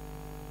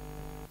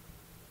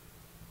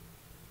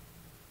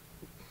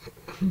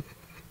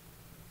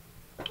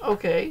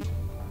 Okay.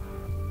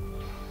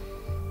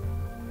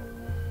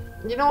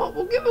 You know what?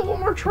 We'll give it one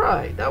more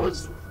try. That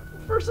was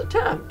first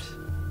attempt.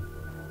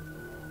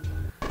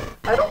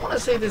 I don't want to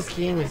say this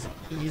game is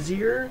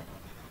easier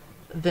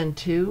than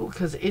 2,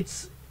 because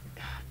it's,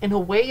 in a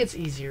way it's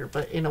easier,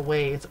 but in a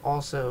way it's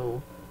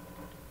also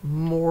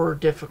more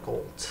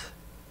difficult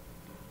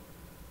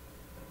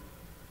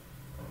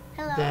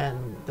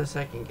than the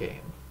second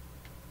game.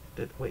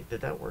 Wait,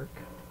 did that work?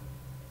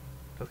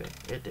 Okay,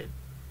 it did.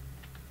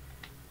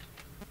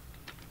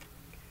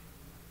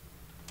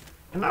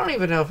 And I don't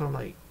even know if I'm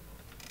like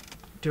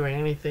doing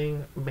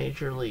anything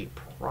majorly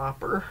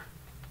proper.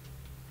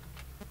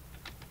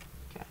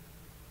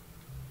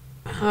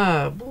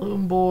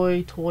 Balloon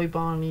Boy, Toy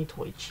Bonnie,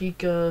 Toy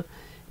Chica,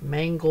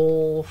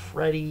 Mangle,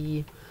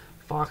 Freddy,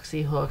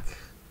 Foxy Hook.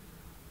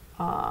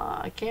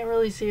 I can't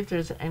really see if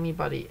there's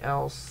anybody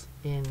else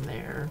in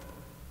there.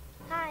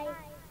 Hi.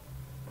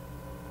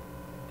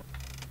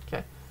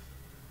 Okay.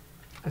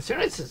 As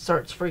soon as it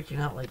starts freaking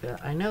out like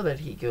that, I know that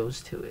he goes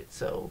to it,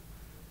 so,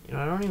 you know,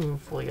 I don't even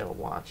fully gotta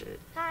watch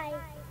it. Hi.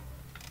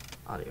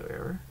 Audio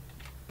error.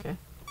 Okay.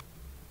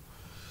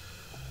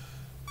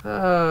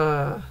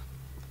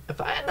 If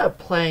I end up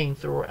playing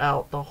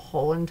throughout the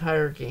whole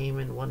entire game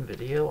in one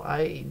video,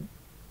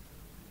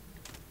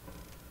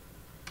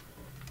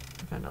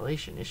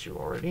 ventilation issue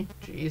already.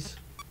 Jeez.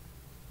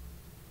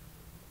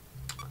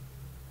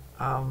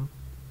 I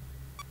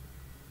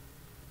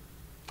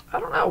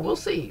don't know. We'll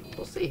see.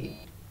 We'll see.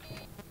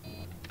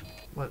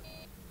 What?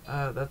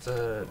 That's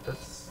the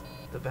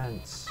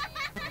vents.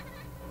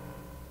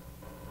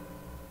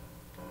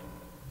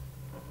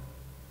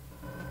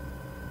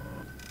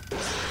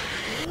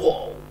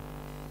 Whoa.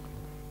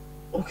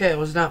 Okay, it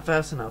was not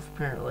fast enough,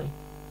 apparently.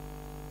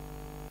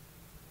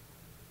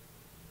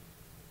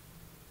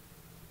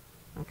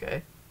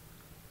 Okay.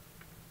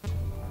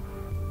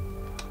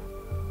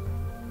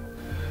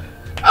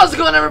 How's it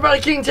going,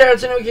 everybody? King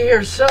Tanuki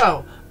here.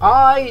 So,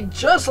 I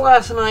just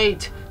last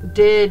night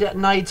did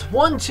nights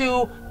 1,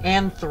 2,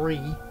 and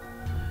 3.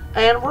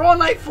 And we're on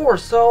night 4,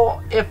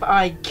 so if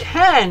I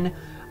can,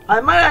 I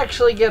might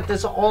actually get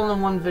this all in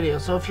one video.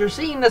 So if you're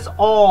seeing this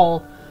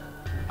all,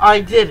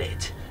 I did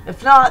it.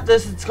 If not,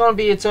 it's going to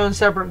be its own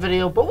separate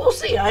video, but we'll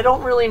see. I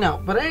don't really know.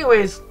 But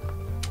anyways,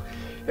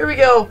 here we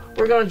go.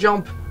 We're going to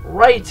jump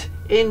right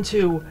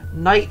into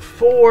night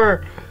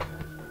 4.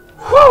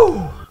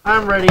 Whew!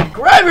 I'm ready.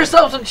 Grab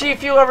yourself some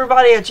GFUEL,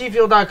 everybody, at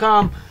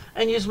GFUEL.com,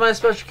 and use my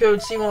special code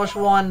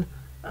CMOSH1.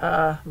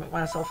 Make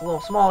myself a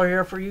little smaller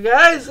here for you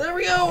guys. There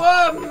we go.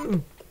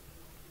 Hello?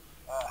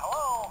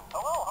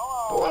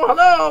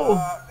 Hello.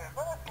 There's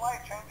been a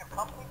slight change of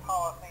company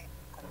policy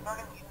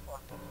concerning use of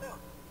the suit.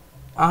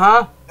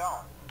 Uh-huh.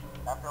 Don't.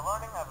 After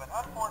learning of an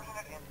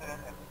unfortunate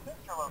incident at the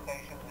sister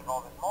location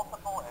involving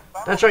multiple and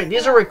That's right.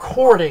 These are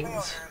recordings.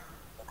 failures,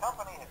 the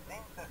company has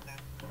deemed the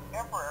suit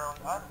temporarily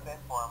unfit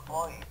for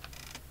employees.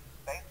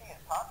 Safety is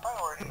top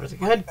priority. Everything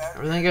good?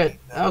 Everything good.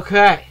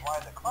 Okay. Why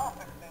the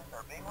classic suits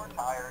are being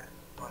retired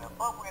to an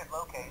appropriate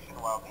location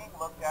while being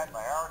looked at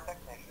by our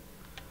technician.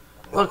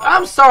 Look,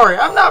 I'm sorry.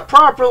 I'm not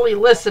properly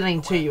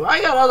listening to you.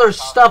 I got other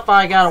stuff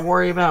I gotta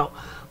worry about.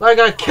 Like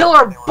a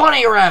killer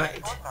bunny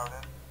rabbit.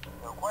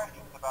 No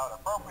questions about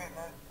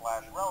appropriateness /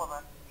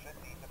 relevance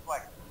should be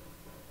deflected.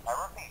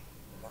 I repeat,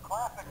 the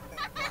classic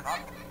suits are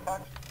not to be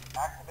touched,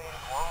 activated,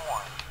 or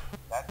worn.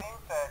 That being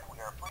said, we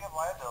are free of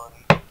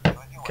liability. Do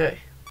as you Okay.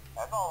 wish.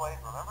 As always,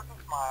 remember to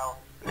smile.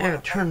 I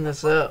gotta turn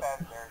this up.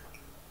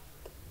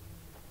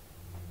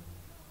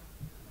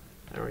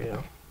 There we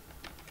go.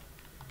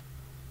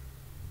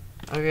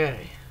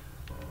 Okay.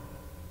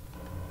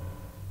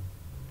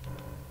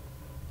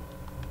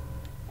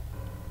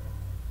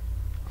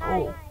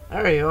 Oh,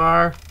 there you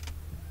are.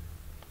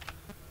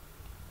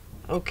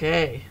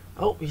 Okay.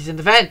 Oh, he's in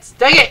the vents.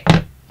 Dang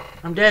it!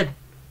 I'm dead.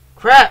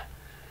 Crap.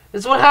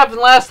 This is what happened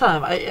last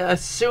time.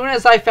 As soon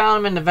as I found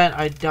him in the vent,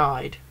 I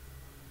died.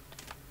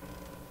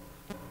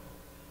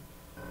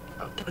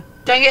 Oh,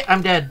 dang it!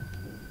 I'm dead.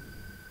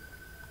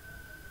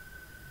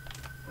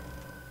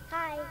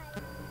 Hi.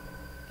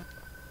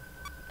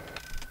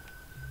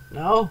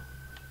 No?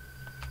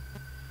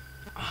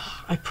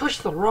 I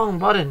pushed the wrong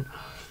button.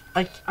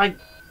 I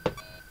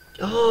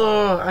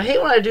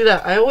hate when I do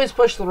that. I always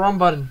push the wrong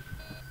button.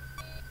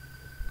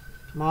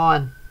 Come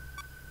on.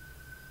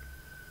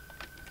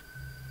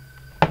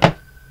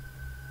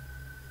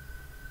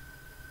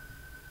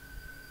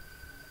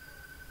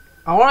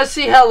 I want to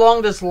see how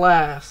long this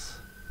lasts.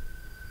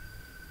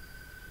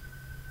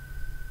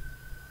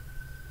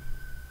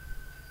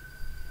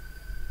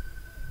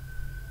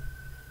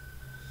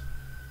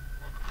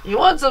 You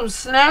want some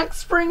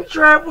snacks,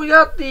 Springtrap? We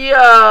got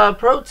the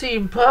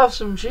protein puffs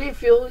from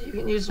GFUEL. You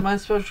can use my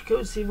special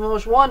code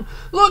Steve1.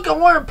 Look, I'm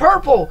wearing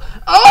purple.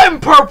 I'm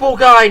purple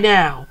guy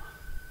now.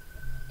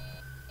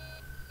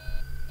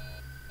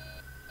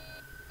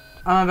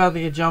 I'm about to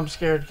get jump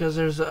scared because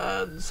there's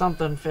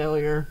something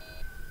failure.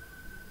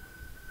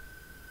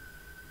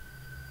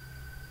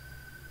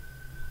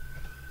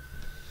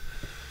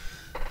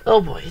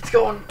 Oh boy, it's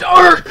going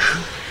dark.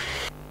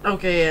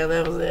 Okay, yeah,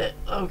 that was it.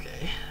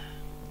 Okay.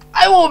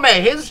 I will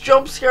admit, his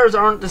jump scares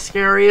aren't the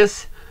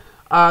scariest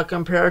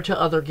compared to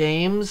other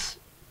games.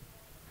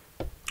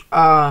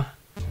 Because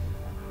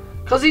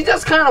he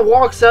just kind of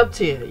walks up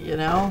to you, you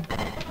know?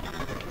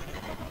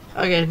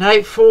 Okay,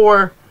 night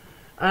 4.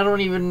 I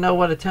don't even know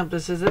what attempt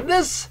this is. And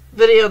this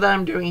video that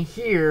I'm doing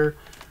here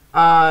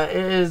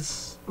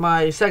is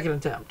my second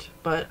attempt.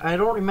 But I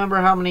don't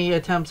remember how many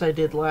attempts I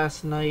did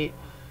last night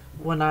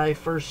when I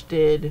first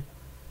did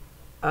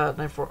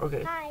night 4.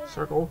 Okay,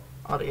 circle,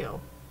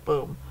 audio,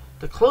 boom.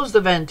 To close the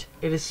vent,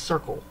 it is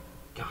circle.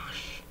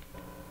 Gosh.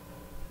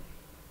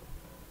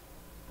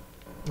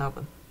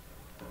 Nothing.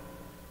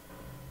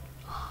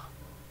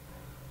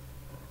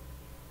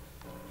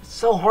 It's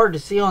so hard to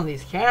see on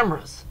these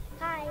cameras.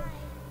 Hi.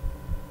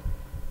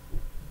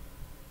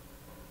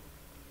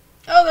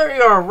 Oh, there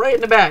you are, right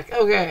in the back.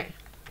 Okay.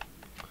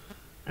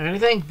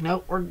 Anything?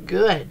 Nope, we're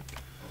good.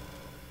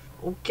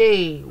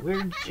 Okay,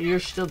 you're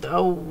still...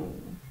 Oh...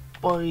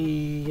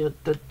 Boy,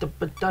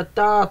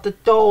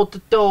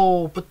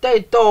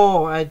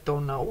 potato. I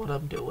don't know what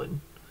I'm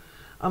doing.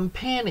 I'm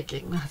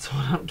panicking. That's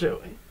what I'm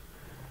doing.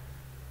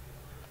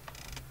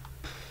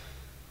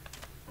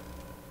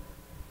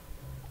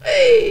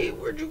 Hey,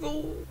 where'd you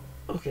go?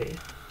 Okay.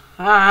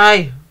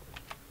 Hi.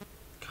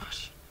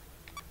 Gosh.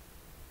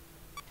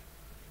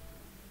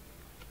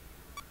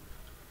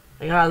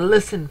 I gotta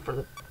listen for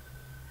the...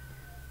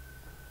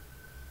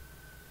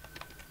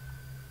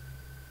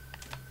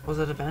 Was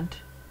it a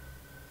vent?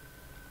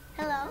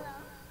 Hello.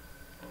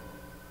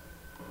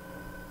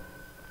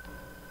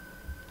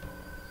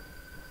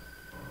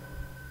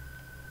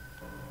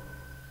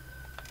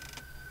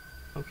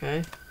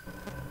 Okay.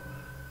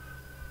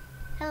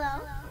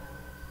 Hello.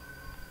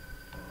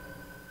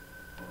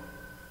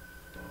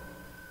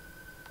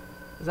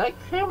 Has that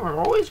camera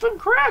always been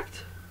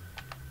cracked?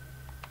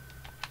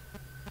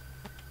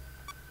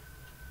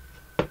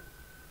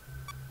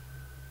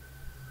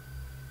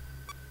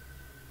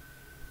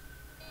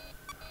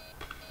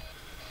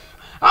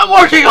 I'm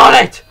working on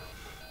it!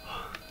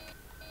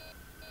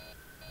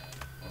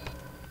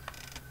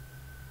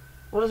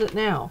 What is it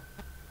now?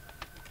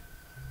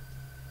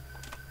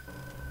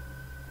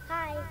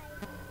 Hi.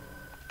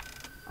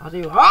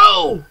 Audio.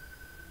 Oh!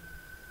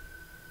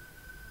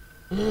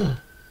 Ugh.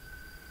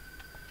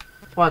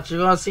 Watch, you're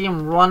gonna see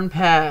him run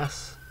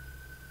past.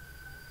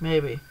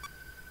 Maybe.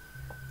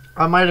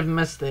 I might have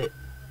missed it.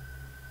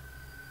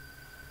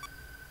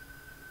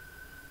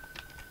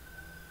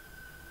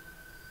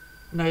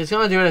 No, he's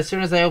gonna do it as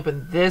soon as I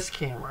open this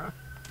camera.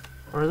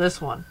 Or this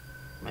one.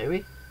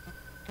 Maybe?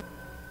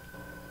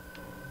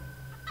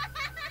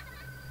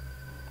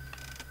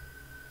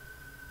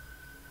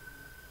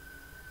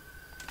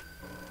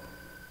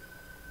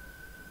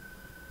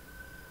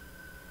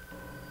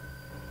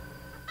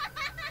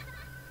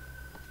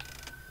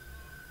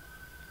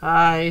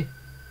 Hi.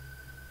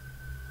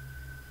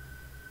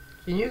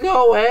 Can you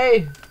go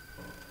away?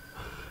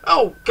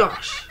 Oh,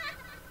 gosh.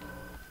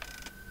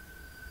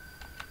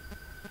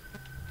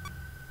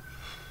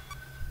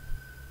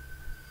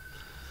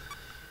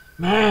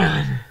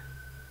 Man.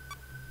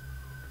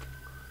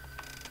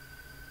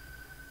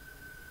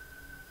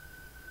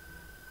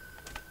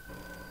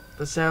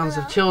 The sounds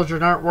of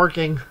children aren't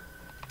working.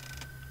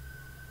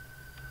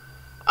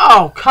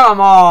 Oh, come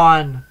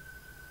on!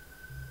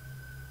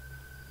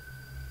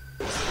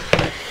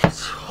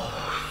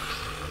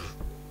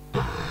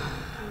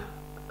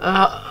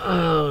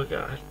 Oh,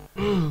 God.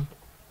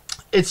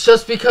 It's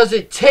just because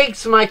it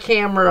takes my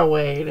camera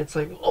away. And it's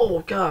like, oh,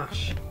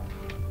 gosh.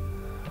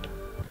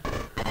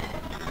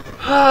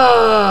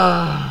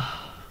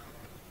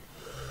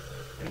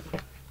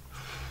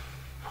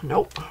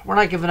 Nope, we're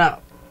not giving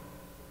up.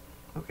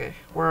 Okay,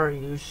 where are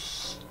you,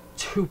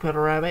 stupid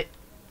rabbit?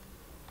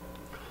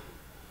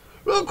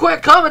 Real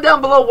quick, comment down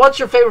below, what's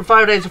your favorite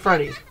 5 Days of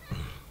Freddy's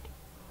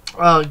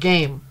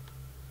game?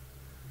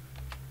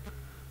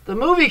 The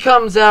movie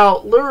comes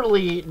out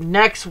literally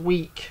next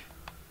week.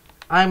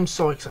 I'm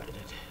so excited.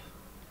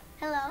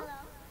 Hello?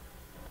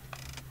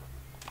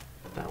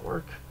 Did that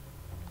work?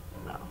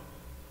 No.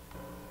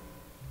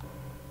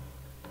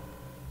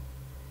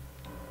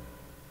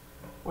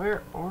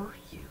 Where are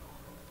you?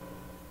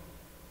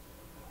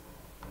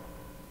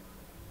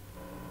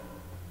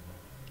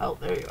 Oh,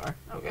 there you are.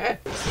 Okay.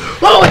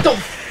 Oh, what the?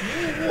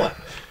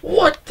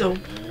 What the?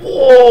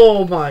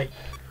 Oh my!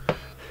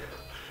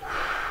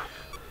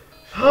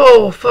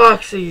 Oh,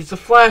 Foxy, the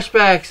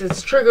flashbacks.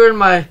 It's triggering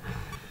my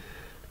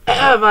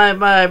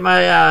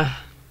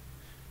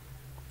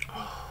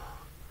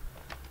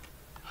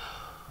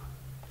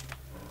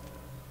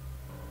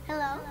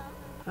Hello?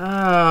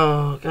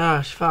 Oh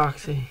gosh,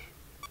 Foxy.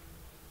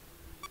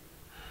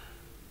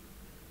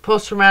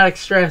 Post-traumatic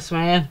stress,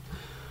 man.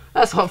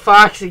 That's what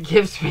Foxy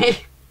gives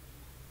me.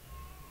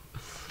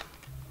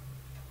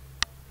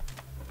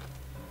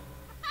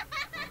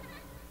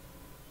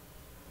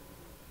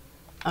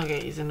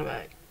 Okay, he's in the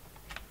back.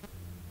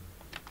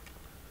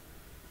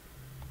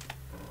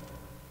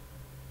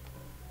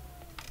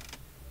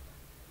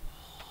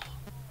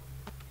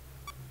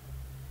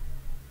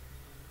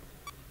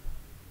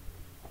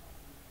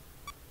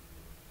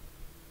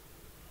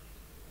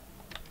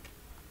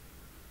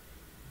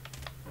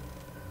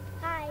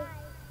 Hi.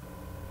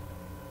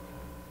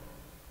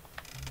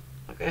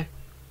 Okay.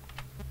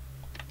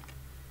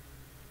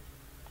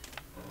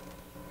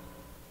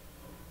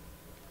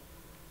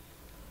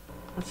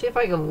 Let's see if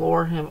I can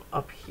lure him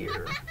up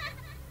here.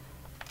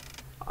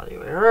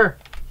 Audio error.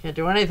 Can't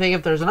do anything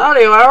if there's an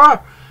audio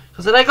error.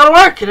 Because it ain't gonna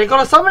work. It ain't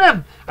gonna summon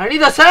him. I need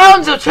the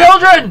sounds of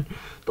children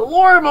to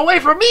lure him away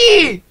from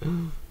me.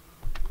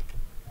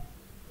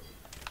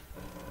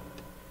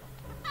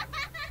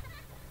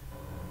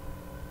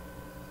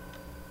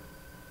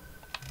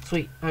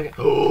 Sweet. Okay.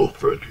 Oh,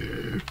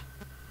 Freddy.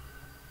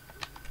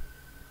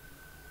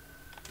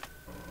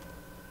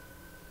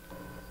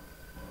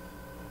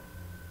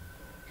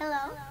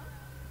 Hello?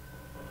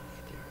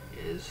 There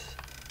he is.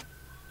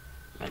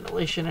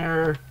 Ventilation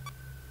error.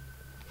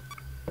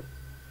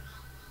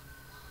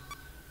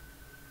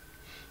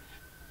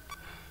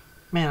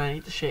 Man, I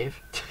need to shave.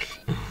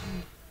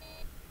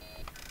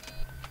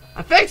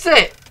 I fixed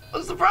it!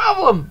 What's the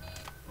problem?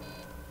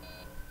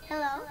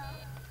 Hello?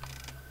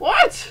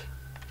 What?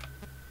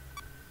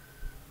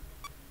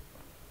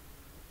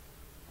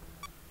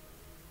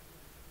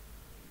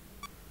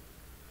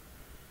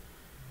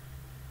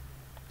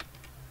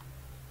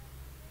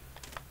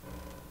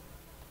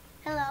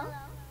 Hello?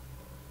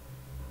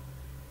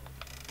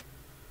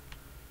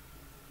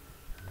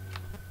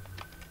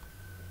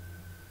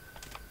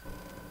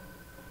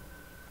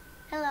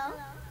 Hello?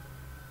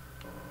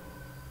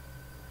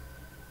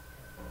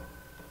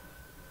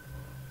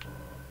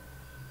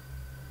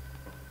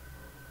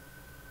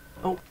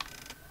 Oh.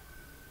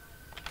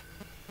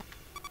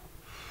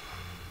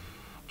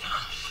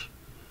 Gosh.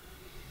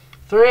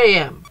 3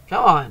 a.m.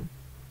 Come on.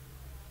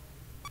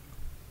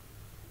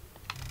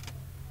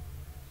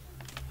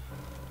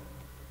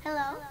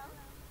 Hello?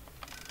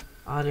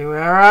 Audio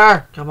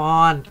error. Come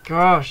on.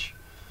 Gosh.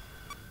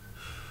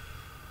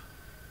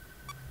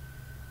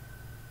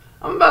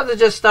 I'm about to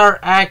just start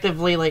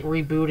actively like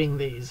rebooting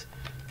these.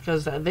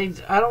 Because I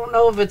don't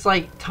know if it's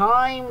like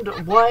timed,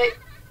 what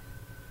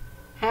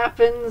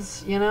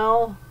happens, you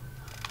know?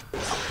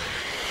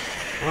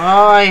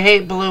 Oh, I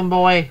hate Balloon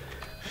Boy.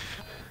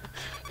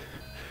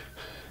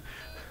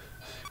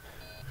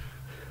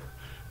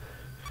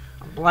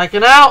 I'm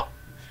blacking out.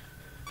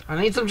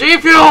 I need some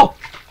GFUEL.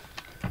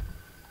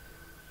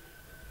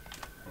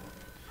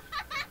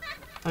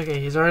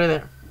 Okay, he's already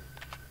there.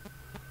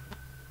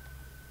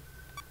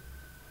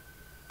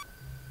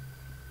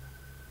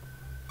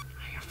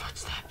 I hear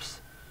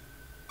footsteps.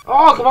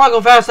 Oh, come on, go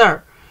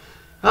faster.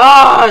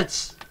 Ah,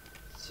 it's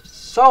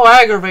so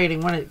aggravating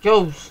when it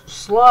goes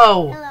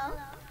slow. Hello?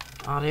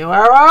 Audio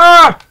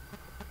error!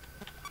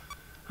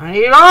 I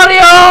need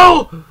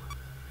audio!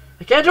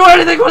 I can't do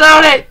anything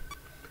without it!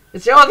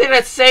 It's the only thing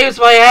that saves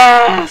my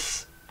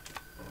ass!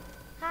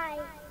 Hi.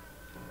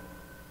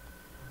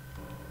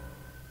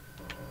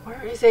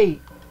 Where is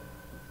he?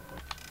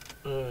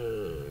 I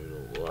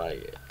don't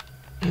like it.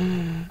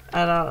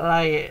 I don't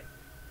like it.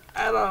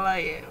 I don't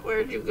like it.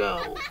 Where'd you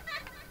go?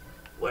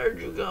 Where'd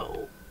you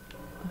go?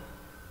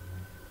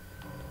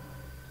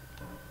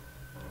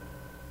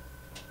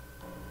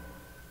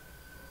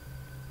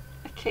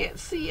 I can't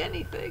see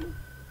anything.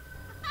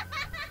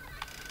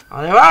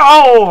 Oh, there are.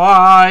 Oh,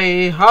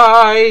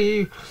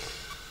 hi.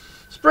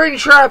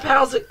 Springtrap,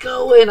 how's it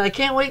going? I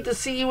can't wait to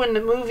see you in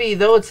the movie,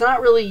 though it's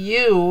not really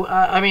you.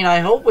 I mean, I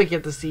hope we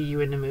get to see you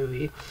in the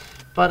movie.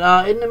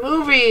 But in the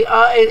movie,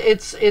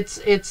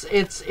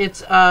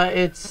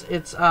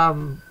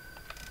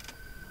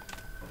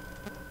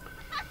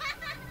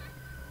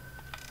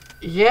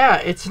 yeah,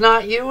 it's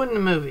not you in the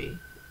movie.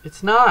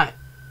 It's not.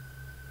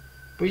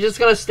 We just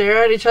gonna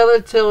stare at each other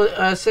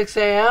till 6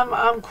 a.m.?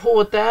 I'm cool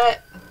with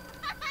that.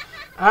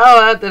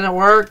 Oh, that didn't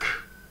work.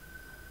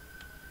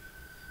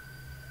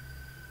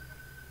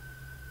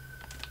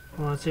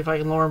 Well, let's see if I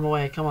can lure him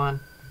away. Come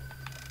on.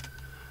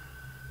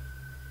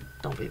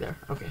 Don't be there.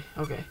 Okay,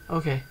 okay,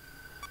 okay.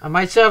 I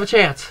might still have a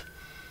chance.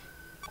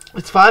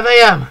 It's 5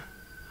 a.m.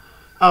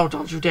 Oh,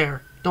 don't you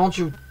dare. Don't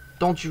you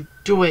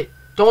do it.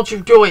 Don't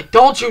you do it.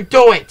 Don't you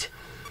do it.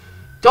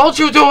 Don't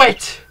you do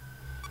it.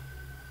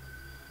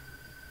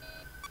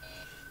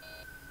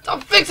 I'm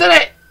fixing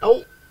it.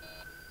 Oh.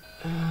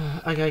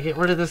 I gotta get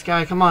rid of this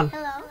guy. Come on.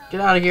 Hello? Get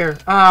out of here.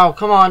 Oh,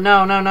 come on.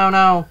 No, no, no,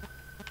 no.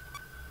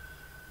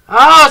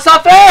 Oh, it's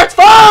not fair. It's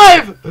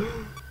 5.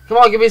 Come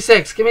on, give me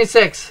 6. Give me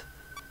 6.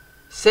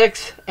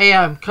 6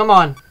 a.m. Come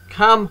on.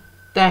 Come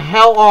the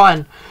hell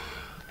on.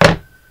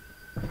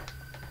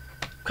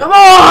 Come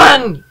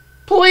on!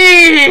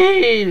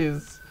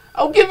 Please!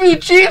 I'll give you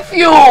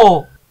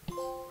GFUEL!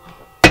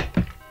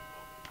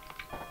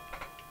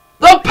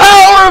 The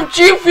power of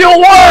GFUEL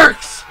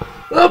works!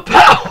 The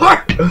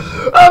power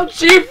of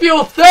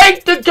GFUEL!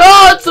 Thank the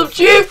gods of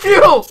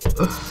GFUEL!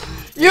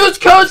 Use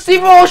code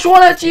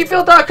StevenWalsh1 at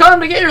GFUEL.com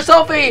to get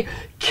yourself a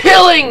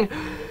killing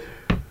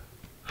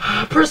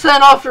 %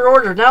 off your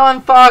order. Now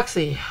I'm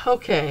Foxy.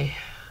 Okay.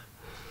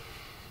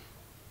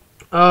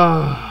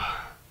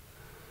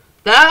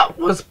 That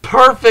was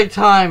perfect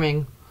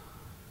timing.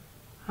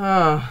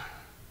 What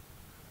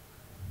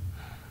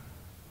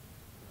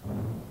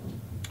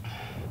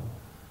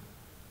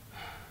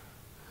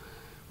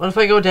if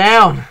I go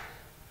down?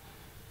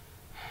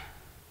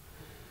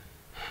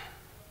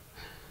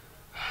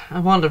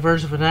 I'm on the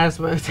verge of an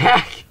asthma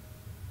attack.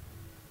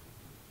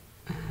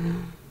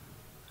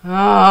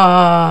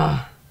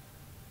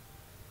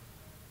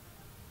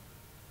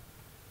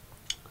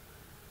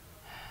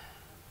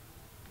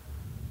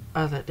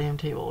 Oh, that damn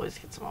table always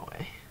gets in my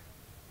way.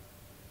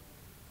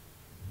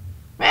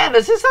 Man,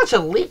 this is such a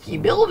leaky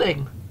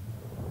building.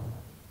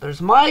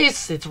 There's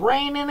mice. It's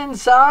raining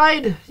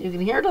inside. You can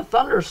hear the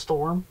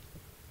thunderstorm.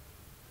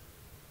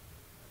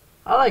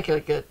 I like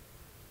it good.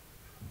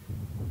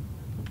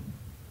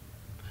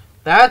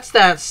 That's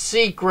that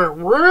secret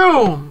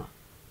room.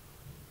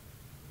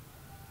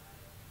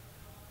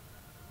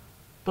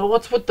 But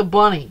what's with the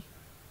bunny?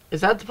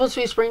 Is that supposed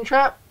to be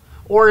Springtrap?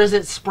 Or is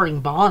it Spring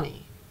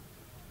Bonnie?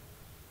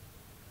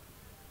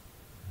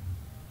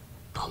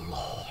 The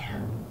lore.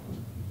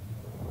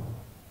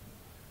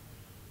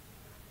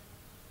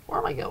 Where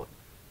am I going?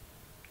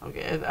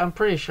 Okay, I'm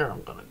pretty sure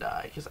I'm gonna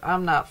die because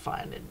I'm not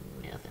finding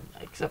nothing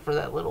except for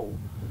that little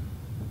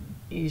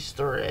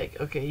Easter egg.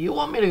 Okay, you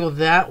want me to go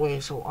that way,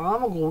 so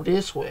I'm gonna go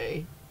this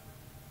way.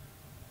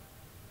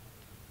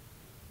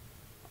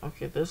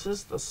 Okay, this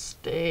is the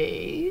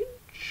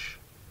stage.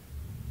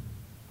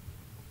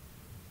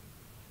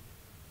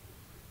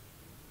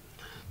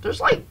 There's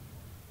like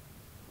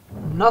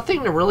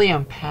nothing to really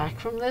unpack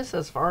from this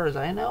as far as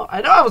I know.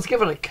 I know I was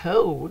given a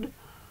code.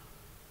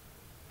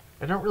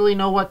 I don't really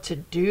know what to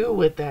do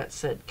with that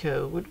said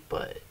code,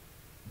 but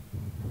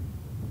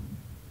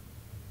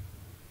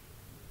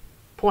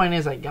point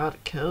is I got a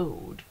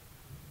code.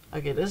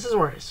 Okay, this is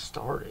where I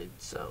started,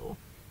 so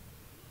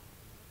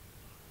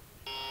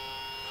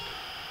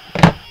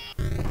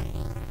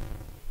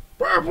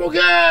purple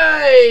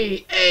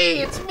guy!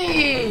 Hey, it's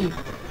me!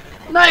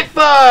 Night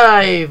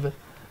 5!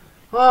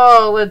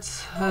 Oh,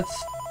 let's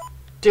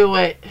do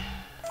it.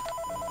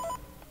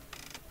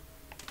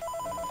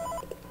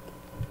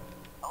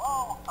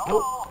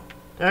 Hello? Oh,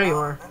 there you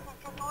are. This is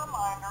just a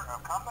reminder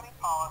of company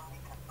policy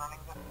concerning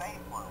the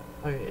safe room.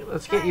 Okay,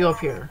 let's get you up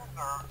here.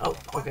 Oh,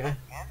 okay.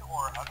 And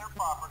or other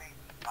property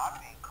not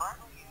being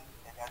currently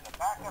used and as a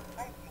backup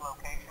safety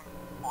location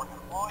for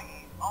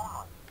employees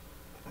only.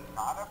 This is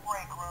not a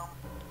break room.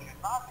 It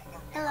should not be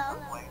considered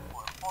a place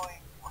for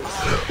employees.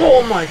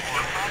 Oh my. And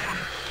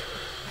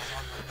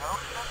under no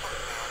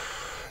circumstance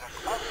should a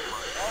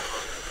customer ever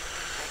be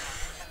taken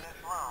into this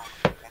room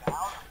and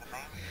out of the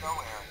main show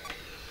area.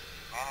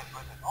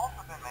 Management has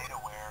also been made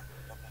aware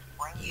that the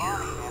spring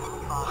body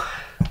animatronic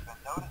has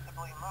been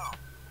noticeably moved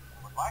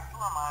and would like to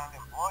remind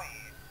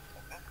employees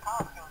that this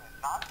costume is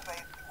not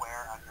safe to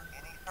wear under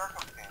any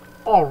circumstances.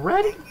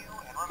 Already? Thank you,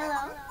 and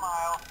remember to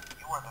smile.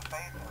 You are the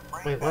face of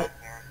Brave Wait, what?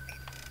 Bears Pizza.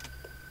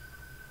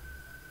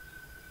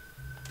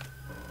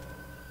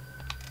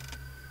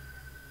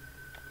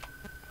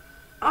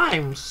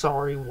 I'm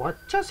sorry, what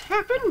just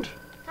happened?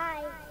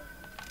 Hi.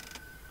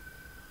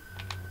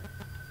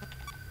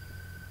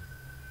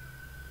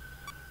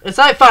 It's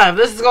night 5.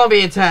 This is going to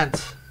be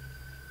intense.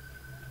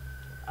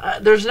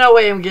 There's no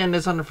way I'm getting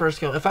this on the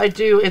first go. If I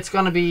do, it's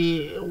going to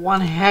be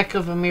one heck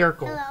of a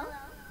miracle.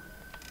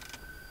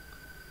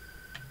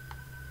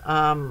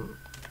 Hello?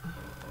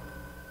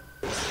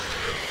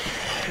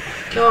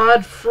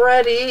 God,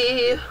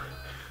 Freddy.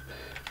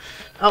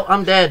 Oh,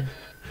 I'm dead.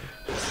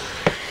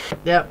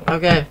 Yep,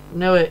 okay.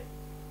 Knew it.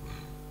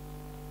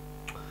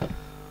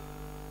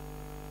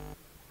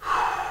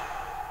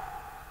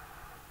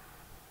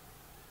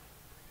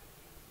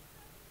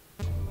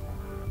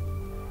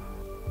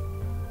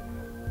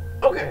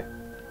 Okay.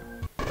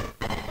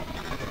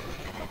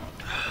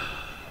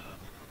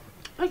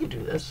 I can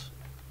do this.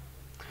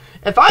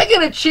 If I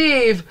can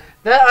achieve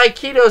that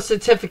Aikido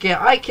certificate,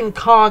 I can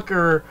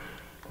conquer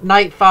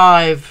Night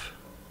 5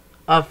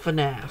 of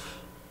FNAF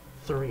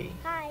 3.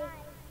 Hi.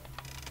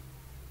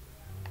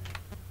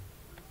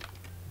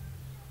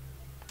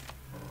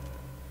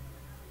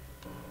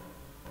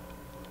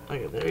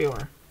 Okay, there you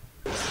are.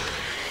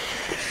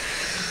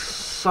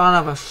 Son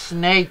of a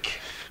snake.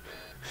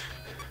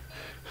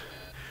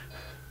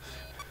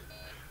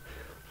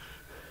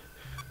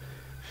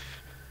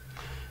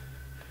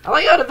 I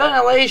like how the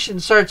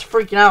ventilation starts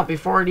freaking out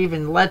before it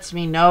even lets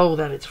me know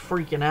that it's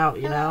freaking out,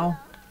 you know?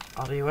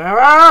 Audio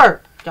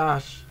error!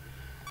 Gosh.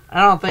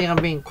 I don't think I'm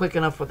being quick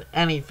enough with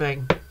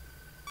anything.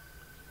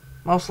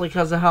 Mostly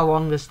because of how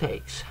long this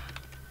takes.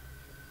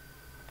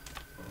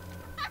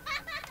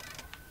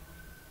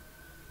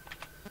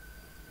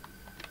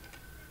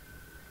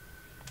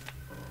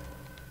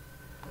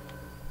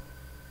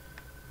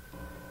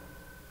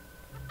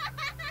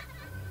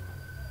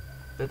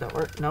 Did that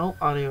work? No,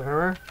 audio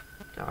error.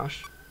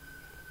 Gosh.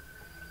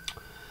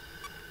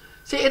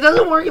 See, it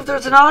doesn't work if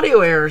there's an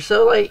audio error.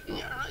 So, like,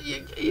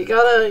 you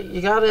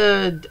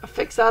gotta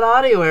fix that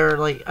audio error,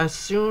 like, as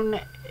soon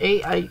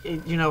ASP,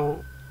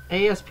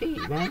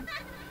 man.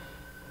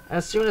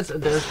 As soon as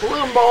there's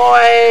Balloon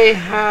Boy.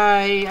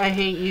 Hi, I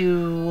hate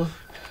you.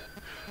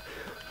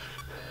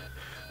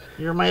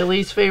 You're my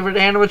least favorite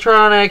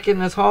animatronic in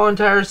this whole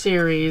entire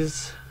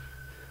series.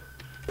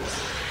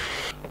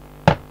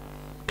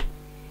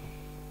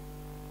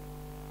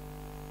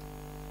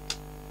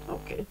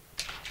 Okay.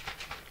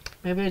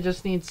 Maybe I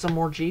just need some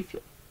more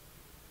GFUEL.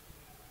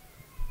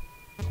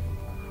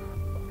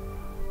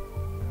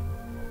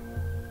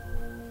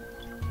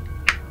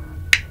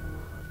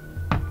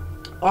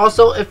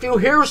 Also, if you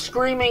hear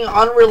screaming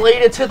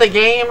unrelated to the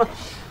game,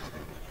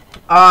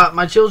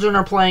 my children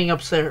are playing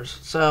upstairs.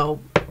 So,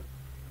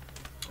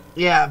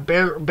 yeah,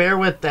 bear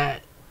with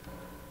that.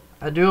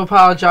 I do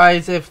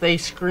apologize if they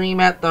scream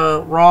at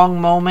the wrong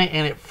moment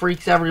and it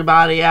freaks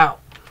everybody out.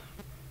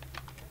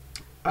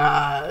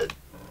 Hi.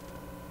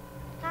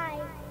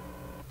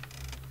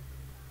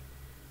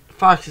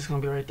 Fox is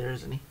going to be right there,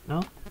 isn't he?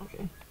 No?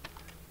 Okay.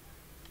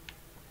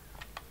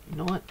 You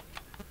know what?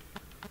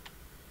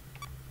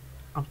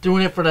 I'm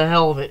doing it for the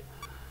hell of it.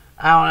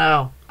 I don't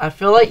know. I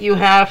feel like you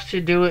have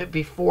to do it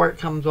before it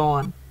comes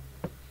on.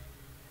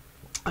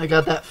 I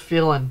got that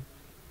feeling.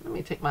 Let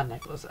me take my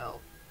necklace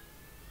out.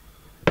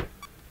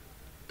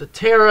 The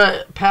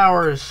Terra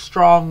power is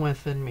strong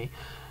within me.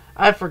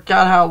 I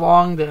forgot how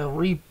long the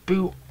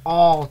reboot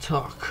all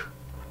took.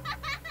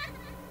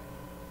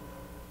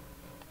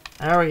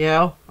 There we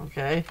go.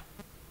 Okay.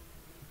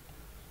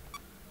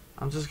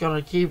 I'm just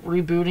going to keep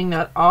rebooting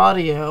that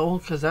audio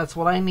because that's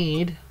what I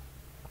need.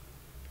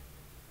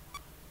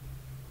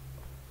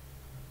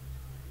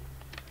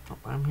 Oh,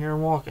 I'm here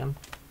and walking.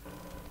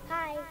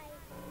 Hi.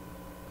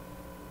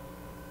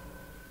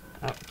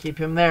 Oh, keep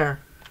him there.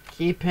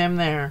 Keep him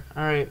there.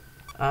 Alright.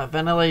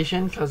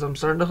 Ventilation because I'm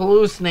starting to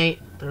hallucinate.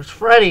 There's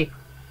Freddy.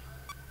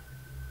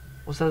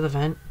 Was that the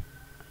vent?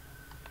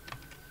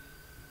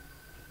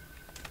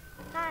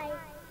 Hi.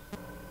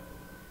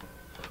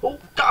 Oh,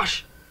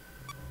 gosh.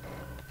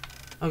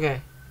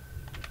 Okay.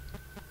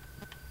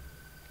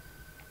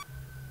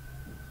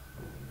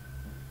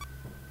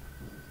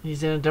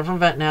 He's in a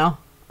different vent now,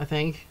 I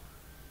think.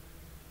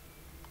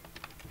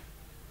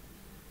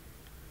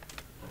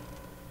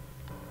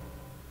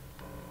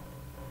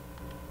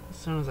 As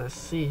soon as I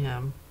see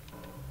him,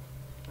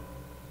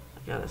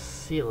 I gotta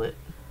seal it.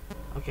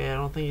 Okay, I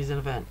don't think he's in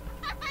a vent.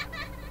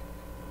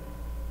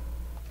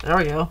 There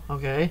we go.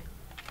 Okay.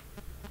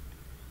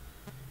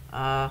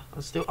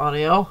 Let's do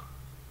audio.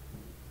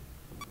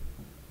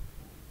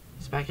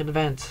 He's back in the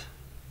vent.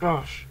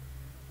 Gosh.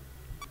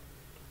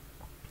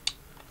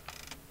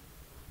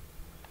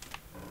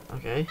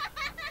 Okay.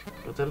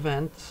 Go to the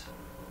vent.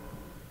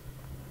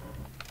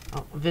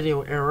 Oh,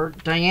 video error.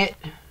 Dang it.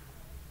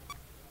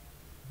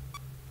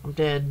 I'm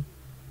dead.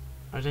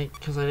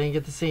 Because I didn't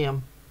get to see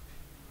him.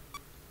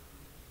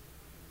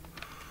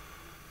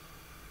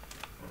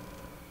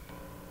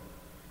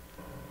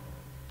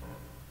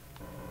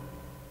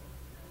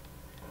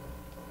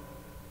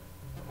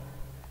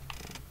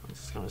 I'm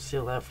just gonna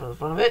seal that for the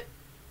fun of it.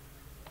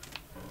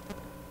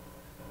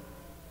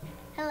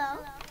 Hello?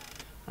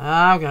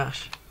 Oh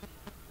gosh.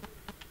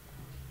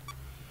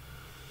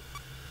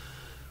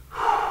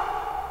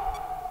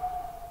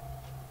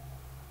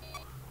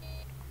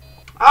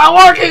 I'm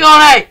working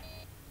on it!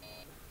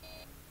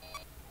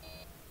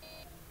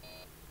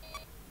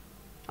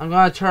 I'm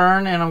gonna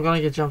turn and I'm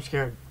gonna get jump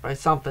scared by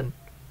something.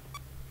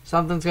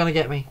 Something's gonna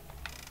get me.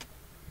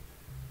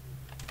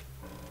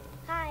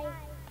 Hi.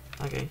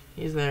 Okay,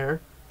 he's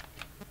there.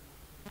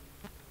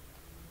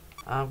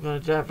 I'm gonna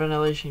do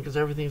ventilation because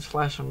everything's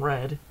flashing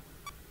red.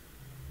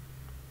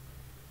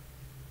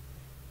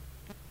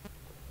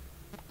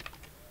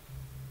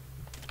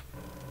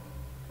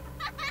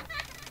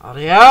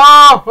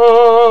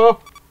 Audio!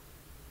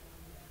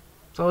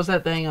 So is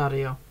that dang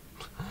audio.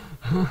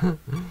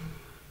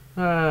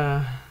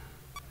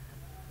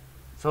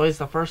 It's always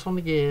the first one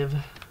to give.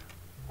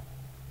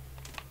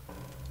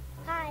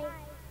 Hi.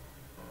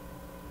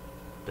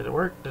 Did it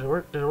work? Did it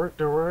work? Did it work?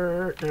 Did it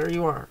work? There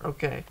you are.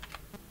 Okay.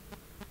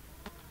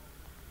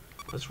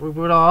 Let's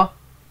reboot all.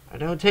 I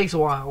know it takes a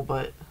while,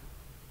 but...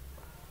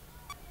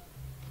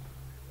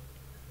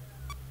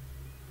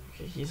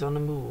 Okay, he's on the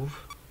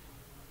move.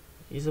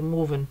 He's a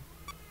moving.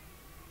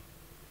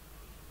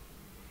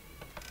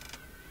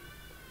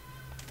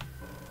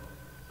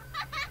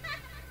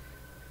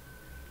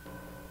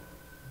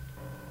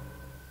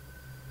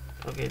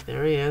 Okay,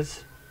 there he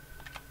is.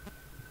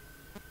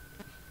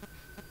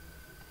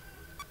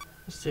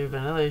 Let's do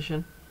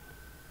ventilation.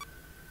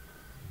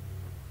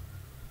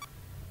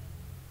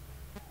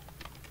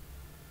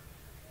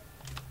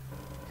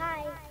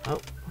 Hi. Oh,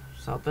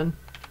 something.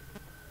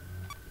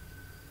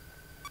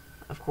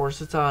 Of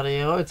course it's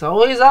audio. It's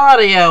always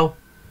audio.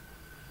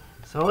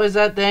 It's always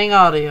that dang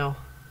audio.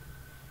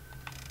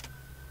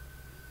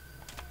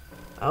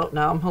 Oh,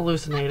 now I'm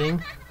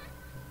hallucinating.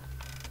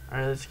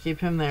 Alright, let's keep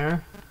him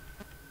there.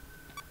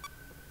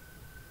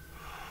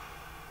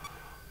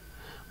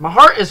 My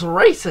heart is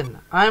racing.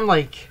 I'm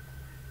like...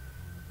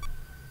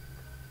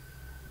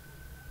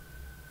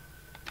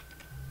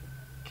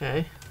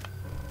 Okay.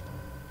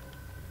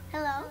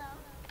 Hello.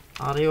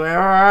 Audio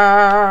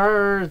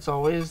error. It's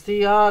always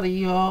the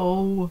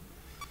audio.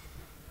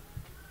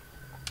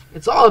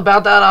 It's all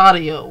about that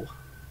audio.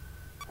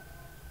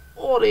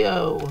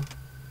 Audio.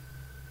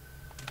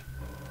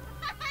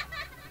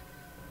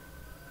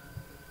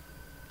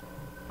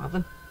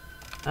 Nothing.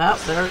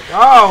 Oh, there.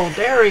 Oh,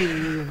 there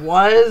he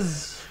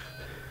was.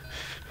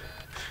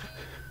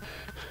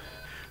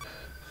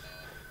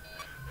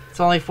 It's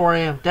only 4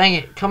 a.m. Dang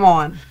it. Come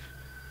on.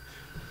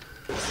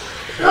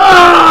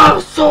 Ah,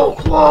 so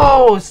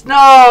close.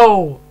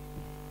 No.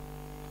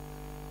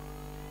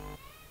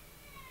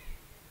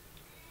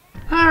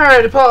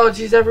 Alright,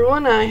 apologies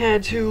everyone. I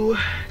had to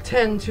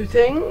tend to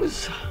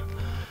things.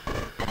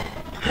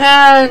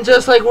 And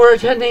just like we're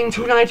attending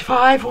to night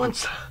 5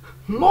 once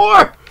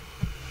more.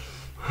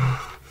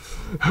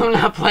 I'm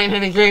not playing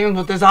any games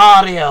with this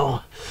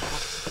audio.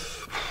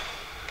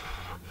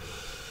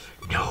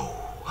 No.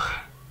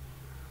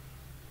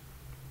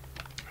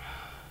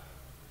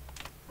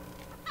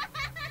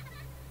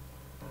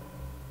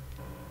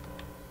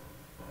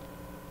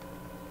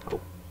 Oh.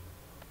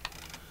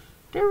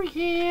 There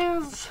he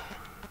is.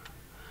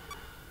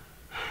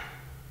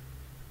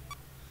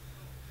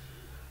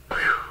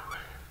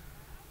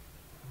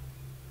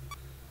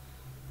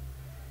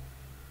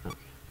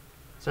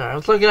 Sorry, I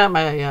was looking at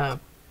my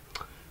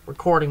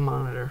recording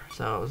monitor,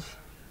 so I was,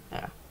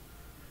 yeah.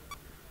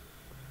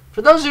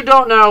 For those who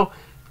don't know,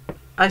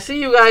 I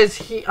see you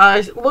guys, I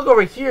look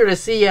over here to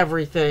see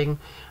everything,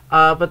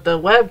 but the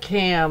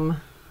webcam,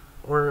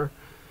 or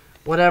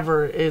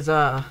whatever, is,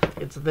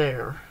 it's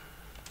there.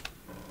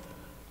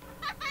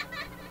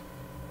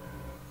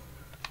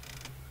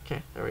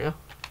 Okay, there we go.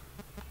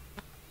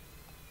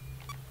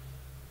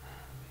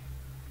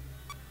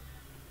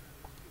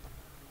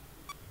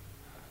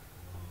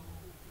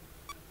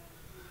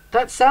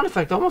 That sound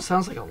effect almost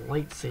sounds like a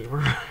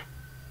lightsaber.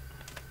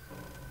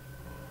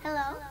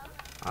 Hello.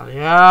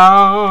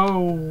 Audio.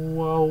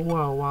 Whoa,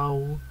 whoa,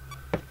 whoa.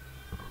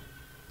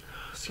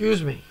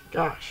 Excuse me.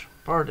 Gosh,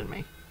 pardon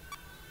me.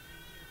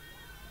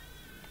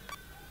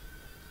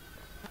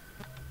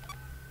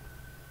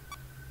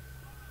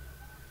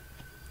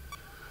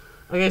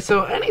 Okay,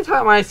 so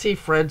anytime I see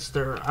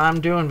Fredster, I'm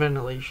doing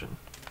ventilation.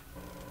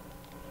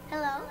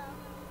 Hello.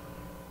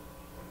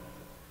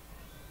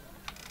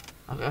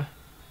 Okay.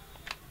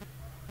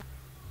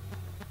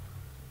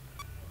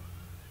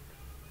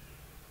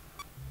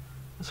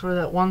 I swear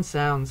that one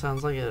sound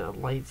sounds like a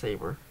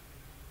lightsaber.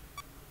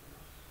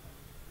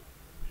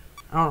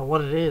 I don't know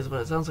what it is,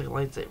 but it sounds like a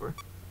lightsaber.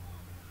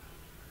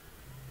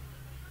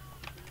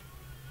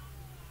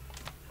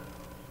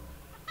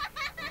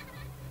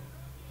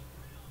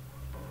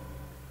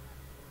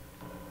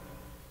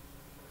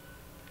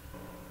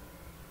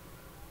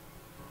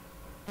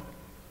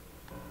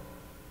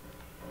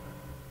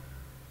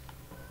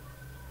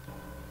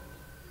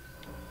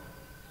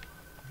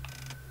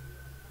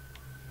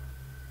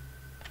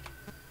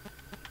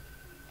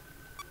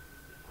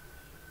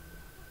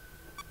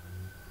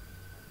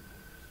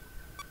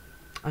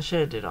 I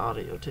should have did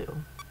audio too.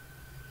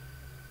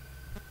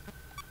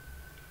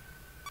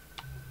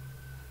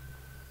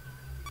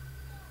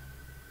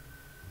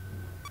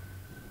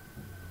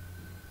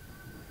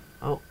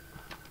 Oh,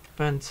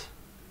 Vents.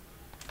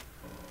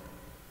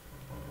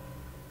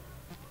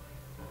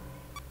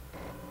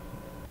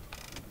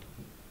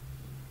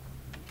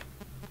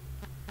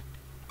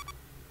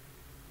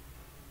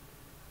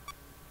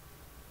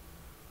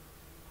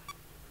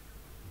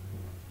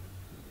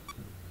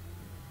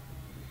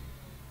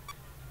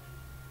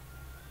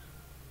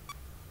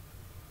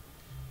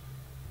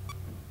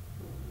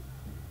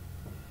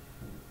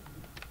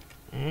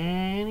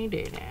 Any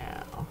day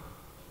now.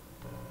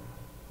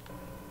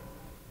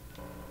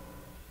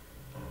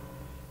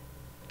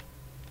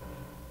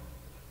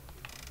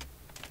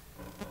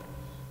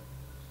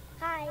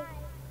 Hi.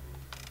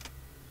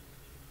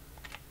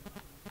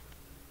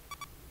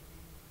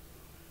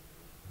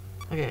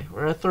 Okay,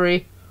 we're at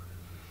 3.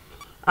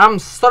 I'm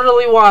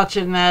subtly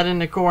watching that in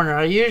the corner.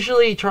 I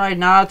usually try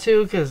not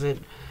to because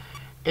it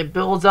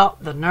builds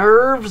up the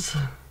nerves.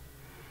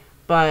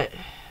 But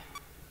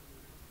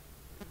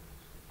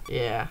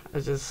yeah, I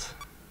just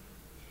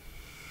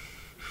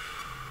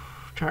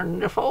turned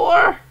to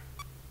 4.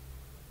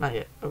 Not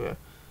yet. Okay,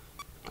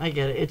 I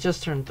get it. It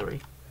just turned 3.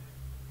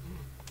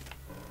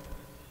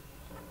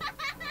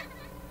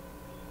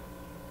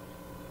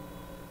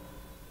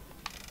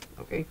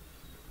 Okay.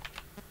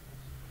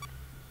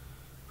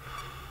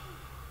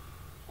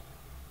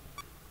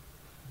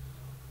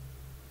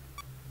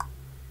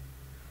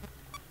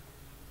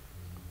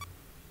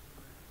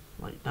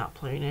 Like not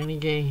playing any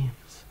games.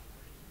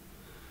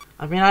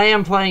 I mean, I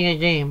am playing a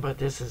game, but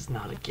this is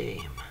not a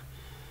game.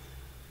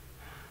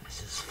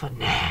 This is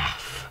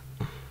FNAF.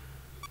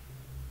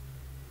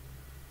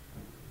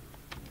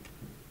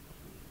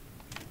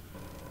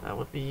 That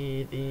would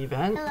be the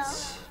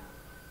vents.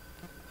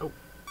 Oh,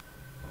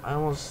 I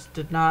almost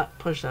did not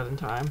push that in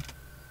time.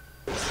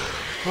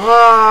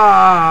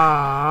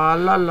 Ah,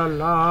 la la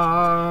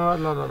la,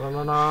 la la la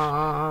la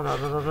la, la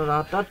la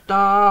la da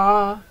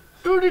da.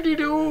 Do do do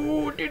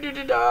do do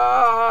do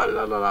da,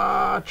 la la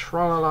la,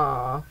 tra la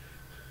la.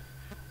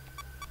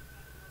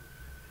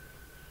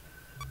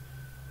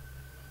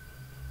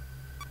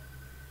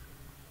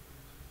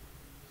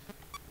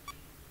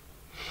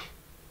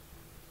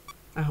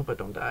 I hope I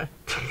don't die.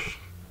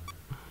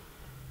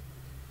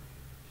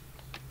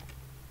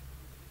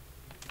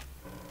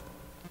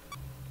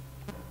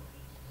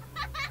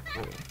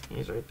 Okay,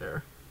 he's right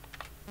there.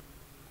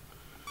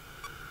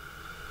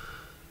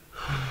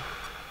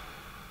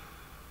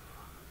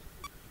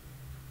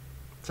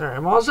 Sorry,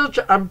 I'm also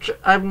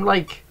I'm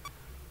like,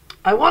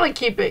 I want to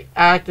keep it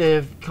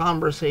active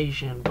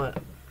conversation,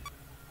 but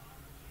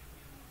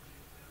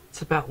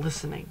it's about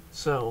listening.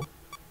 So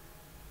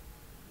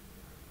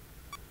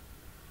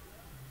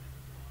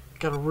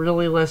gotta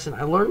really listen.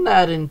 I learned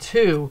that in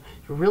 2.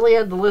 You really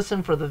had to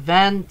listen for the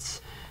vents,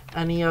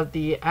 any of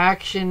the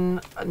action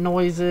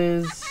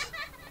noises.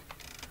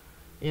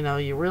 You know,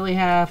 you really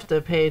have to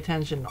pay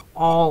attention to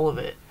all of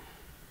it.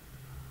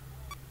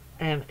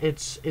 And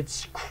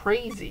it's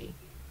crazy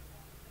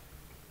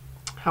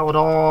how it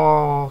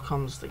all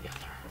comes together.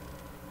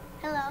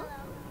 Hello.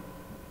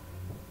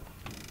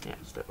 Yeah,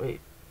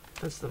 wait,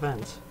 that's the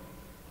vents.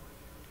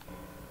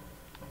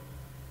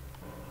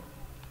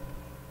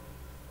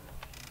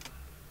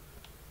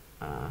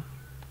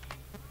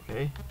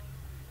 Okay.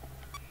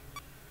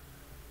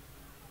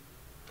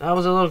 That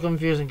was a little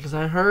confusing because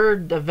I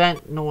heard the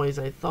vent noise,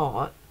 I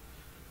thought,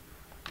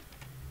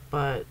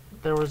 but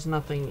there was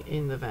nothing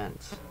in the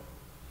vents.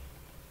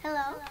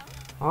 Hello.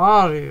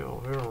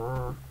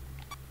 Audio.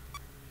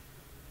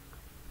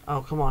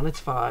 Oh, come on,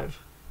 it's 5.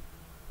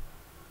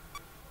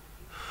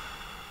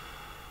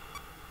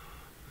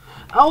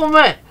 I'll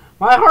admit,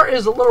 my heart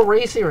is a little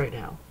racy right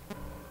now.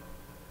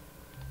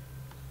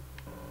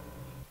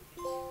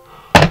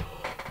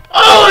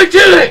 Oh, I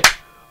did it!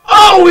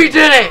 Oh, we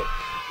did it!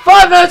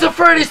 5 Nights at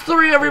Freddy's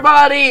 3,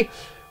 everybody!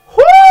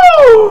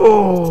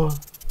 Woo!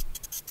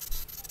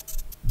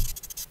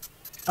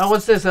 Oh,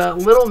 what's this? A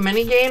little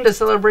mini game to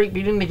celebrate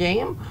beating the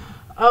game?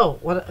 Oh,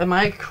 what? Am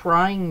I a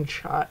crying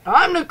child?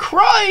 I'm the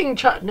crying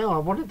child! No, I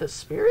wanted the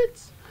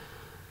spirits?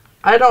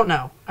 I don't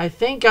know. I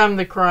think I'm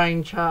the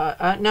crying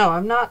child. No,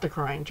 I'm not the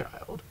crying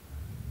child.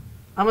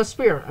 I'm a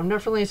spirit. I'm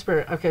definitely a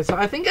spirit. Okay, so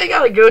I think I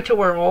gotta go to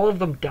where all of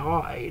them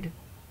died.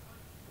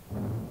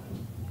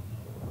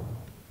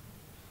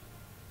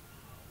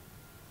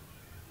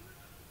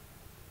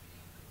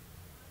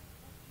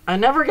 I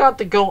never got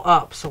to go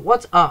up, so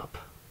what's up?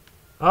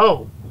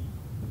 Oh.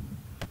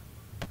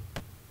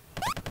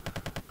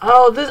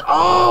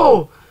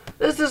 Oh,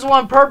 this is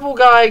when purple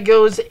guy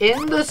goes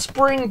in the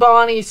spring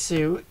Bonnie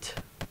suit.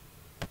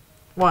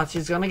 Watch,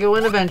 he's gonna go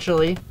in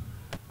eventually.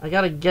 I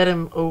gotta get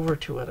him over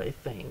to it, I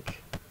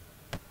think.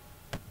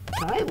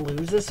 Can I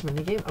lose this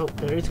minigame? Oh,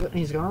 there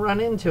he's gonna run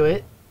into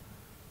it.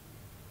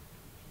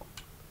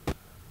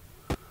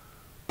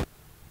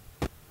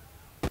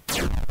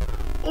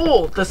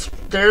 Oh,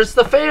 there's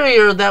the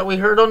failure that we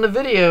heard on the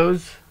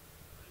videos.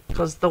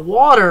 Because the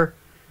water...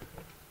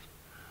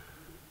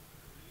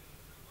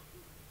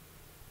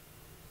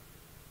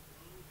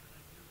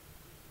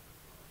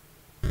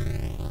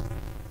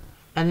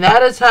 And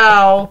that is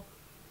how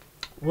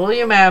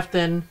William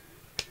Afton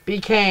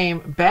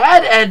became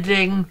bad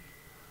ending.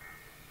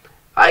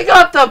 I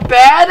got the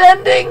bad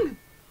ending?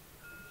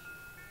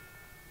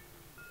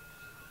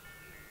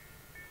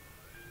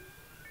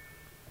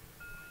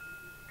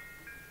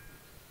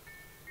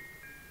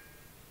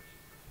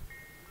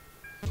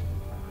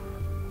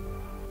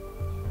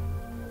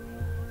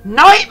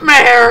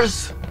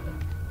 Nightmares!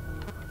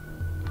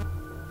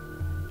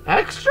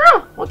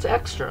 Extra? What's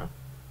extra?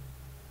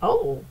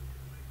 Oh.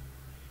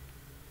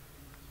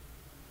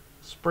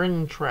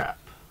 Springtrap.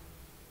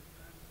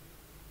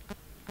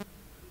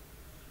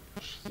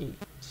 Sheet.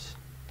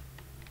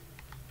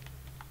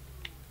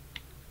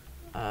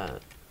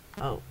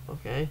 Oh,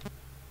 okay.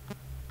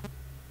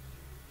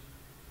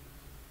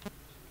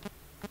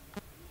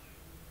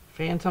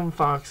 Phantom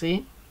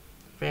Foxy.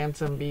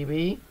 Phantom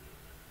BB.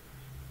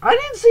 I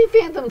didn't see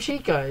Phantom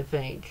Chica, I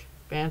think.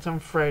 Phantom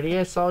Freddy,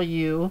 I saw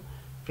you.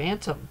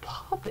 Phantom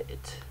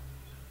Puppet.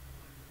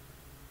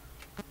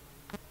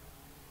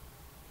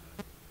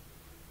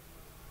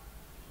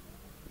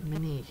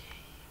 Mini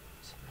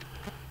games.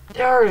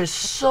 There is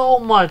so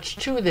much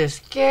to this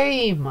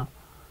game. Wow.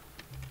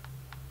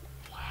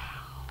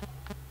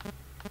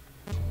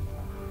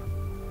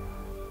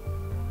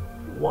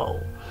 Whoa.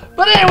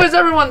 But anyways,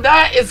 everyone,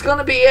 that is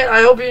gonna be it.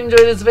 I hope you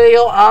enjoyed this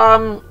video.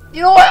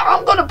 You know what?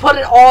 I'm gonna put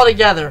it all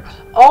together.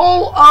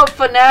 All of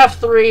FNAF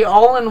 3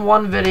 all in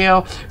one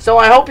video. So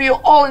I hope you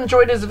all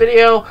enjoyed this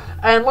video.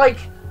 And like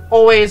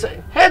always,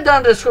 head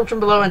down to the description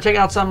below and check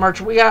out some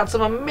merch. We got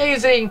some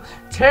amazing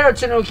Terra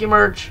Tanuki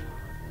merch.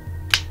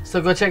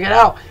 So go check it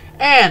out.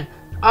 And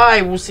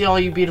I will see all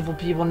you beautiful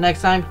people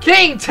next time.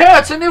 King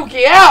Terra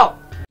Tanuki out!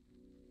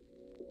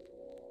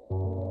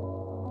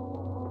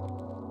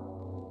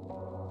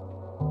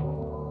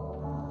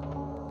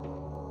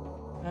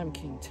 I'm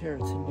King Terra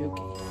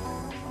Tanuki.